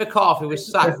 Mick McCarthy was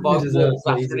sacked by Wolves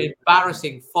after an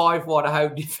embarrassing 5-1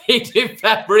 home defeat in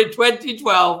February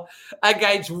 2012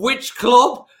 against which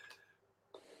club?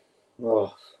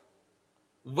 Oh.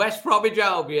 West Bromwich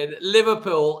Albion,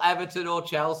 Liverpool, Everton, or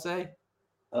Chelsea?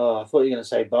 Oh, I thought you were going to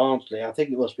say Barnsley. I think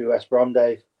it must be West Brom,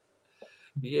 Dave.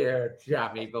 Yeah,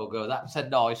 jammy bugger. That's a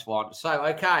nice one. So,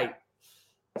 okay.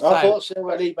 I thought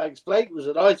Sylvan Ebanks-Blake was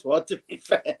a nice one, to be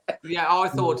fair. Yeah, I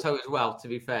thought so as well, to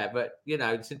be fair. But,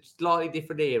 it's a slightly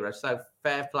different era, so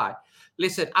fair play.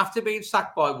 Listen, after being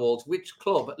sacked by Wolves, which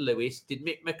club, Lewis, did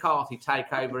Mick McCarthy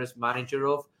take over as manager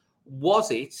of?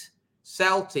 Was it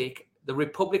Celtic, the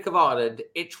Republic of Ireland,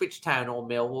 Ipswich Town, or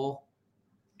Millwall?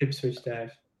 Ipswich,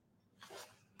 Dave.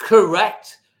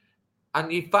 Correct.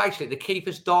 And you basically, the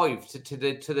keeper's dived to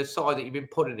the side that you've been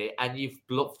putting it, and you've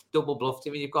double bluffed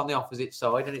him, and you've gone the opposite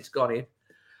side, and it's gone in.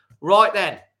 Right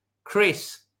then,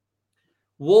 Chris.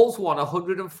 Wolves won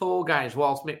 104 games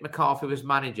whilst Mick McCarthy was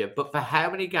manager, but for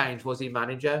how many games was he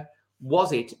manager?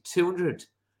 Was it 200?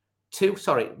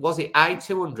 Was it A,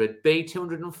 200, B,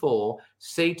 204,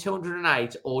 C,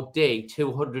 208, or D,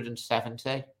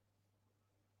 270?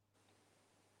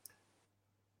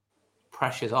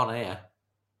 Pressure's on here.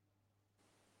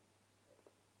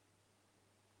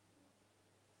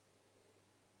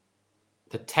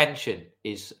 The tension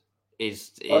is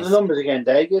On the numbers again,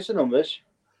 Dave. Guess the numbers.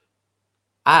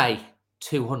 A,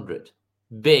 200,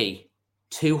 B,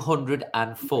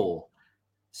 204,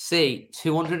 C,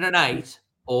 208,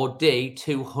 or D,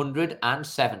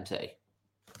 270.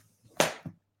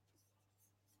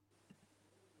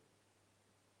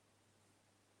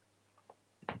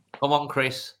 Come on,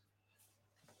 Chris.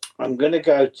 I'm going to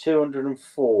go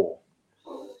 204.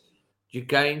 You're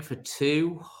going for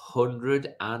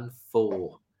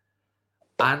 204.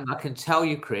 And I can tell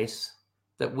you, Chris,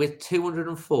 that with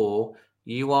 204,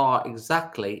 you are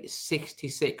exactly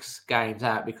 66 games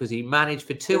out because he managed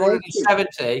for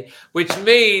 270, which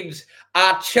means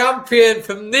our champion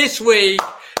from this week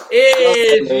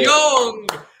is young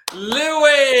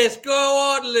Lewis. Go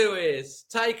on, Lewis.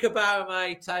 Take a bow,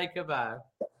 mate. Take a bow.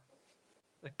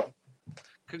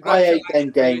 I hate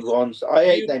them games once. I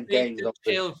hate them games.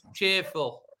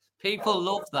 Cheerful. People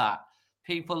love that.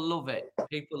 People love it.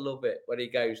 People love it when he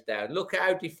goes down. Look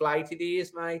how deflated he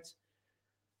is, mate.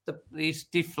 He's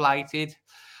deflated.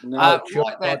 No, I've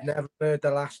never heard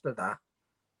the last of that.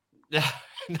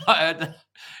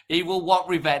 He will want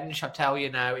revenge, I tell you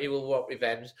now. He will want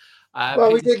revenge.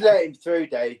 Well, we did let him through,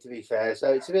 Dave, to be fair,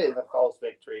 so it's a bit of a false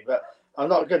victory, but I'm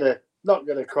not gonna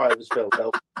cry over spilled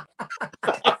milk.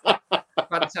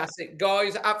 Fantastic,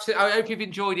 guys. Absolutely. I hope you've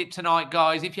enjoyed it tonight,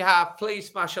 guys. If you have, please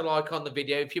smash a like on the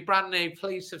video. If you're brand new,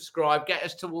 please subscribe. Get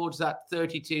us towards that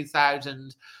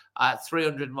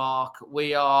 32,300 mark.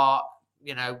 We are,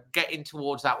 getting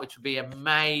towards that, which would be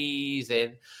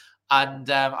amazing. And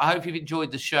I hope you've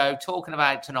enjoyed the show, talking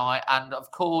about it tonight. And, of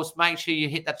course, make sure you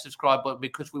hit that subscribe button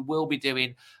because we will be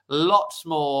doing lots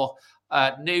more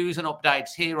news and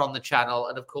updates here on the channel.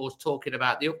 And, of course, talking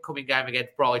about the upcoming game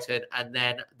against Brighton and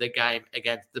then the game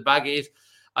against the Baggies.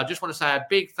 I just want to say a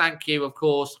big thank you, of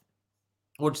course,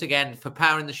 once again, for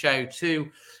powering the show to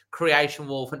Creation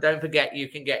Wolf. And don't forget, you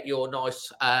can get your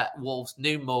nice Wolves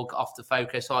new mug off the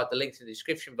Focus site. The link's in the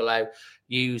description below.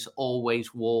 Use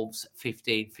Always Wolves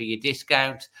 15 for your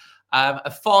discount.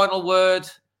 A final word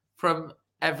from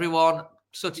everyone.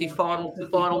 Sooty,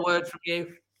 final word from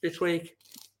you this week.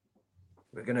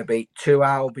 We're going to beat 2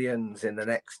 Albions in the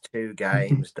next 2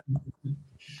 games.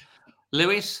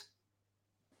 Lewis?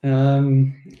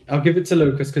 I'll give it to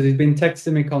Lucas because he's been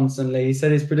texting me constantly. He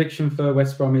said his prediction for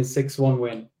West Brom is 6-1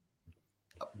 win.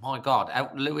 My God,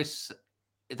 Lewis,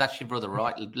 that's your brother,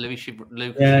 right? Lucas.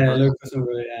 Yeah, Lucas.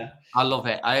 Yeah. I love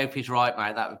it. I hope he's right,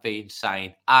 mate. That would be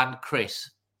insane. And Chris.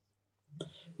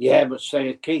 Yeah, but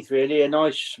saying Keith, really a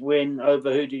nice win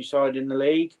over who decide in the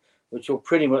league, which will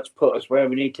pretty much put us where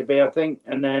we need to be, I think,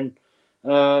 and then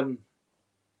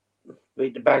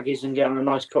beat the Baggies and get on a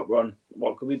nice cup run.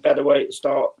 What could be a better way to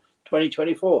start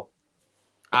 2024?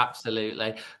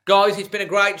 Absolutely. Guys, it's been a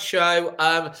great show.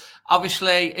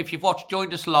 Obviously, if you've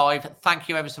joined us live, thank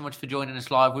you ever so much for joining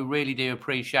us live. We really do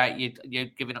appreciate you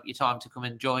giving up your time to come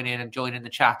and join in the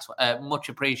chat. Much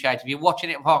appreciated. If you're watching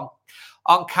it on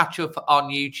catch up on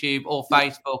YouTube or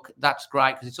Facebook, that's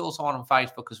great because it's also on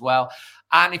Facebook as well.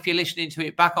 And if you're listening to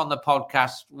it back on the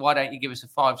podcast, why don't you give us a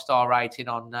 5-star rating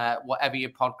on whatever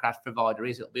your podcast provider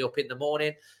is? It'll be up in the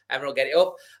morning and we'll get it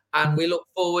up. And we look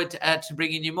forward to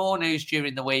bringing you more news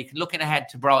during the week, looking ahead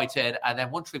to Brighton. And then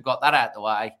once we've got that out of the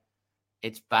way,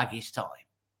 it's Baggies time.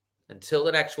 Until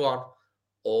the next one,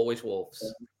 always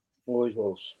Wolves. Always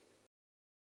Wolves.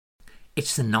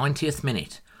 It's the 90th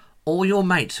minute. All your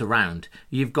mates around.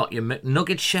 You've got your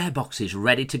McNugget share boxes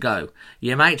ready to go.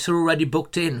 Your mates are already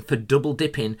booked in for double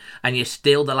dipping and you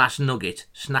steal the last nugget,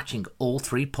 snatching all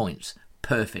 3 points.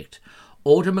 Perfect.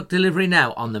 Order McDelivery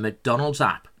now on the McDonald's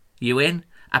app. You in?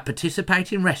 At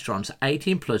participating restaurants,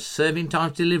 18 plus serving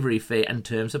times, delivery fee and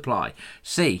terms apply.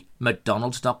 See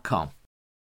mcdonalds.com.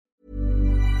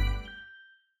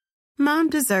 Mom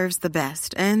deserves the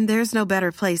best, and there's no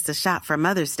better place to shop for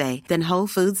Mother's Day than Whole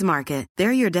Foods Market.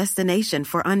 They're your destination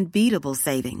for unbeatable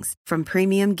savings, from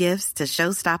premium gifts to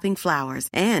show-stopping flowers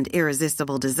and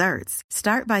irresistible desserts.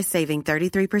 Start by saving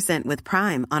 33% with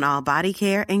Prime on all body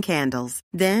care and candles.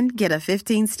 Then get a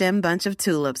 15-stem bunch of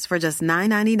tulips for just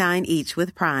 $9.99 each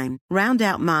with Prime. Round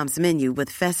out Mom's menu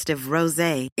with festive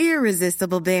rosé,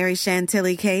 irresistible berry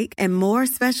chantilly cake, and more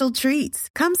special treats.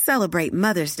 Come celebrate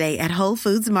Mother's Day at Whole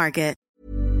Foods Market.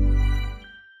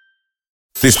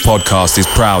 This podcast is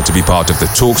proud to be part of the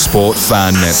TalkSport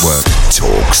Fan Network.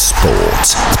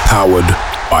 TalkSport. Powered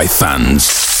by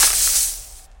fans.